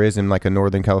natural water is in like a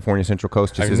Northern California, Central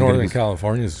Coast? Just isn't gonna Northern be-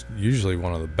 California is usually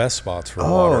one of the best spots for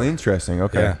Oh, water. interesting.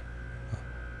 Okay. Yeah.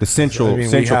 The Central we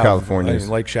Central have, California.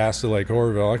 Lake Shasta, Lake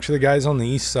Oroville. Actually, the guys on the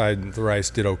east side, the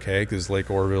rice did okay because Lake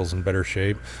Oroville's in better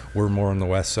shape. We're more on the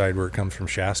west side where it comes from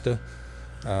Shasta.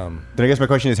 Then I guess my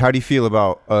question is, how do you feel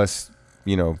about us,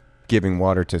 giving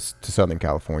water to Southern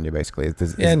California, basically?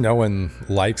 Yeah, no one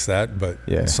likes that, but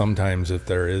Yeah. sometimes if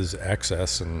there is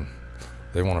excess and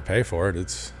they want to pay for it,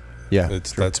 it's true.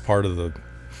 that's part of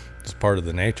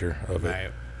the nature of it.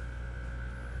 Right.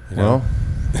 You know? Well,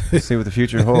 let's see what the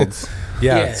future holds.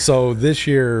 Yeah. So this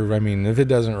year, I mean, if it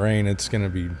doesn't rain, it's going to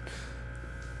be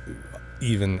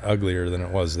even uglier than it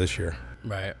was this year.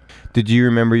 Right. Did you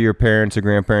remember your parents or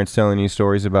grandparents telling you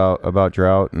stories about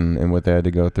drought and what they had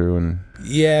to go through? And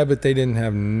Yeah, but they didn't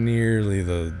have nearly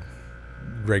the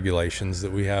regulations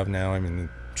that we have now. I mean,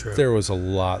 True. there was a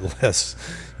lot less,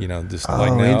 just Oh,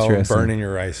 like now interesting. burning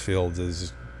your rice fields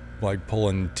is like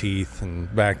pulling teeth.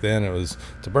 And back then it was,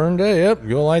 it's a burn day. Yep,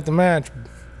 go light the match.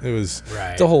 It's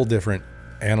a whole different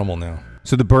animal now.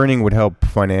 so the burning would help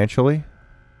financially?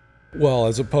 Well,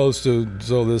 as opposed to,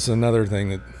 so this is another thing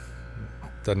that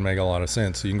doesn't make a lot of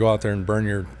sense. So you can go out there and burn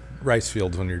your rice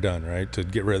fields when you're done, right? To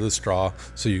get rid of the straw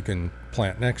so you can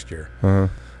plant next year. Uh-huh.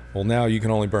 Well, now you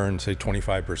can only burn, say,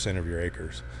 25% of your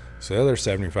acres. So the other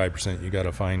 75%, you got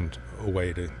to find a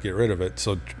way to get rid of it.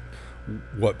 So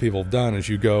what people have done is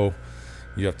you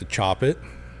have to chop it,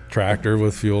 tractor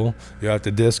with fuel. You have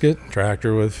to disc it,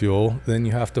 tractor with fuel. Then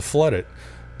you have to flood it,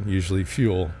 usually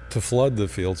fuel, to flood the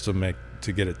fields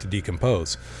to get it to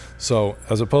decompose. So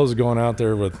as opposed to going out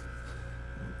there with,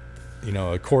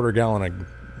 a quarter gallon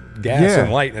of gas Yeah.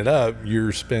 and lighting it up,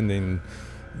 you're spending,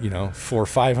 400 or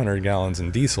 500 gallons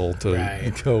in diesel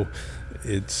to go.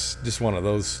 It's just one of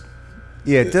those.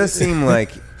 Yeah, it does seem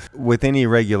like with any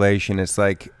regulation, it's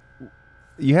like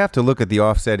you have to look at the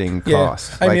offsetting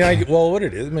cost. I mean, what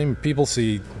it is, people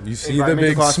see the Environmental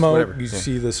big costs, smoke, whatever. you Yeah.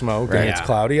 see the smoke, Right. and it's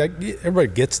cloudy. Everybody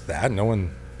gets that. No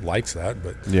one likes that,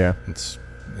 but yeah. it's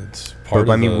part But of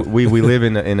I mean, the, we live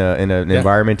in an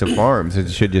environment of farms. It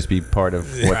should just be part of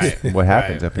what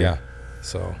happens up here.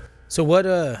 So So what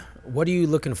are you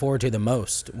looking forward to the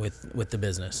most with the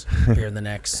business here in the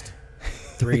next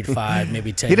 3 to 5,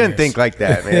 maybe 10 He doesn't years? think like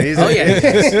that, man. He's Oh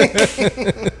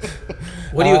yeah.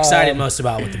 What are you excited most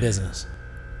about with the business?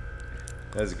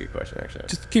 That's a good question, actually.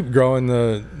 just keep growing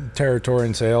the territory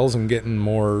and sales and getting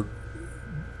more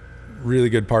really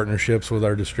good partnerships with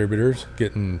our distributors.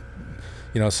 Getting,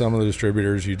 some of the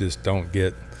distributors you just don't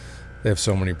get. They have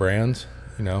so many brands,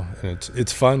 and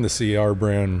it's fun to see our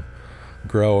brand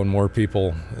grow and more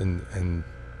people and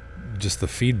just the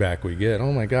feedback we get.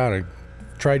 Oh my God, I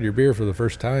tried your beer for the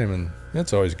first time, and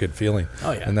that's always a good feeling.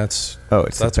 Oh yeah. And that's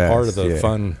It's the part of best, the yeah.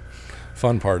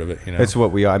 fun part of it. That's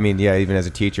what we. I mean, yeah. Even as a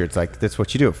teacher, it's like that's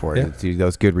what you do it for. Yeah.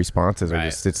 Those good responses are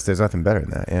Right. just. There's nothing better than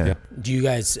that. Yeah. Yeah. Do you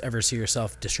guys ever see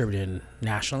yourself distributed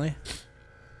nationally?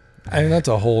 I mean, that's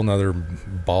a whole nother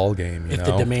ball game. If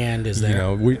the demand is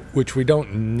there. Which we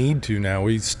don't need to now.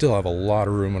 We still have a lot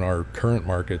of room in our current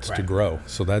markets to Right. grow.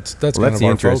 So that's Well, kind that's of the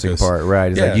our interesting focus. part,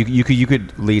 right? Is Yeah. like you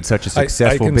could lead such a I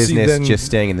successful can see business then- just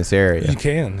staying in this area. You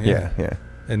can, Yeah.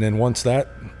 And then once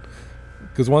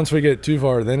we get too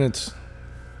far, then it's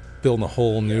building a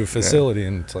whole new facility,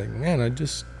 and it's like, man, I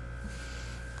just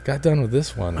got done with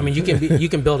this one. I mean, you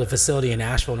can build a facility in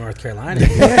Asheville, North Carolina.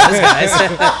 Those guys.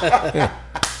 yeah.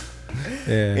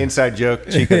 Inside joke.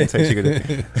 Chico.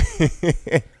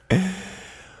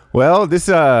 Well, this.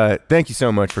 Thank you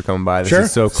so much for coming by. This Sure.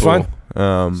 is so It's cool.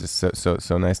 It's just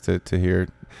so nice to hear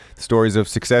stories of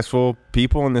successful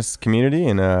people in this community,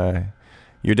 and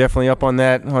you're definitely up on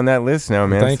that list now,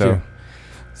 man. Thank you.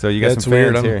 So you got That's some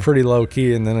fans weird. here. I'm pretty low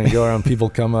key, and then I go around, people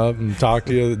come up and talk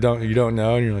to you that you don't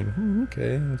know, and you're like,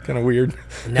 okay, that's kind of weird.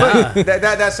 Nah.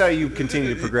 That's how you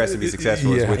continue to progress and be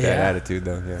successful is Yeah. with that Yeah. attitude,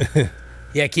 though. Yeah.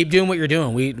 Yeah, keep doing what you're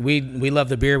doing. We love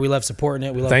the beer. We love supporting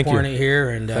it. We love Thank pouring you. it here,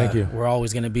 and Thank you. we're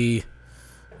always going to be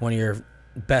one of your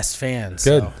best fans.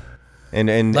 Good. So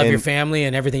And love your family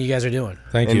and everything you guys are doing.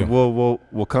 Thank and you.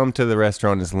 we'll come to the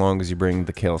restaurant as long as you bring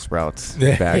the kale sprouts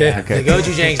Yeah. back. Yeah. The Okay.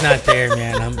 gochujang's not there,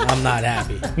 man. I'm not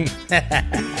happy.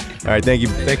 All right. Thank you.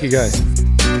 Thank you, guys.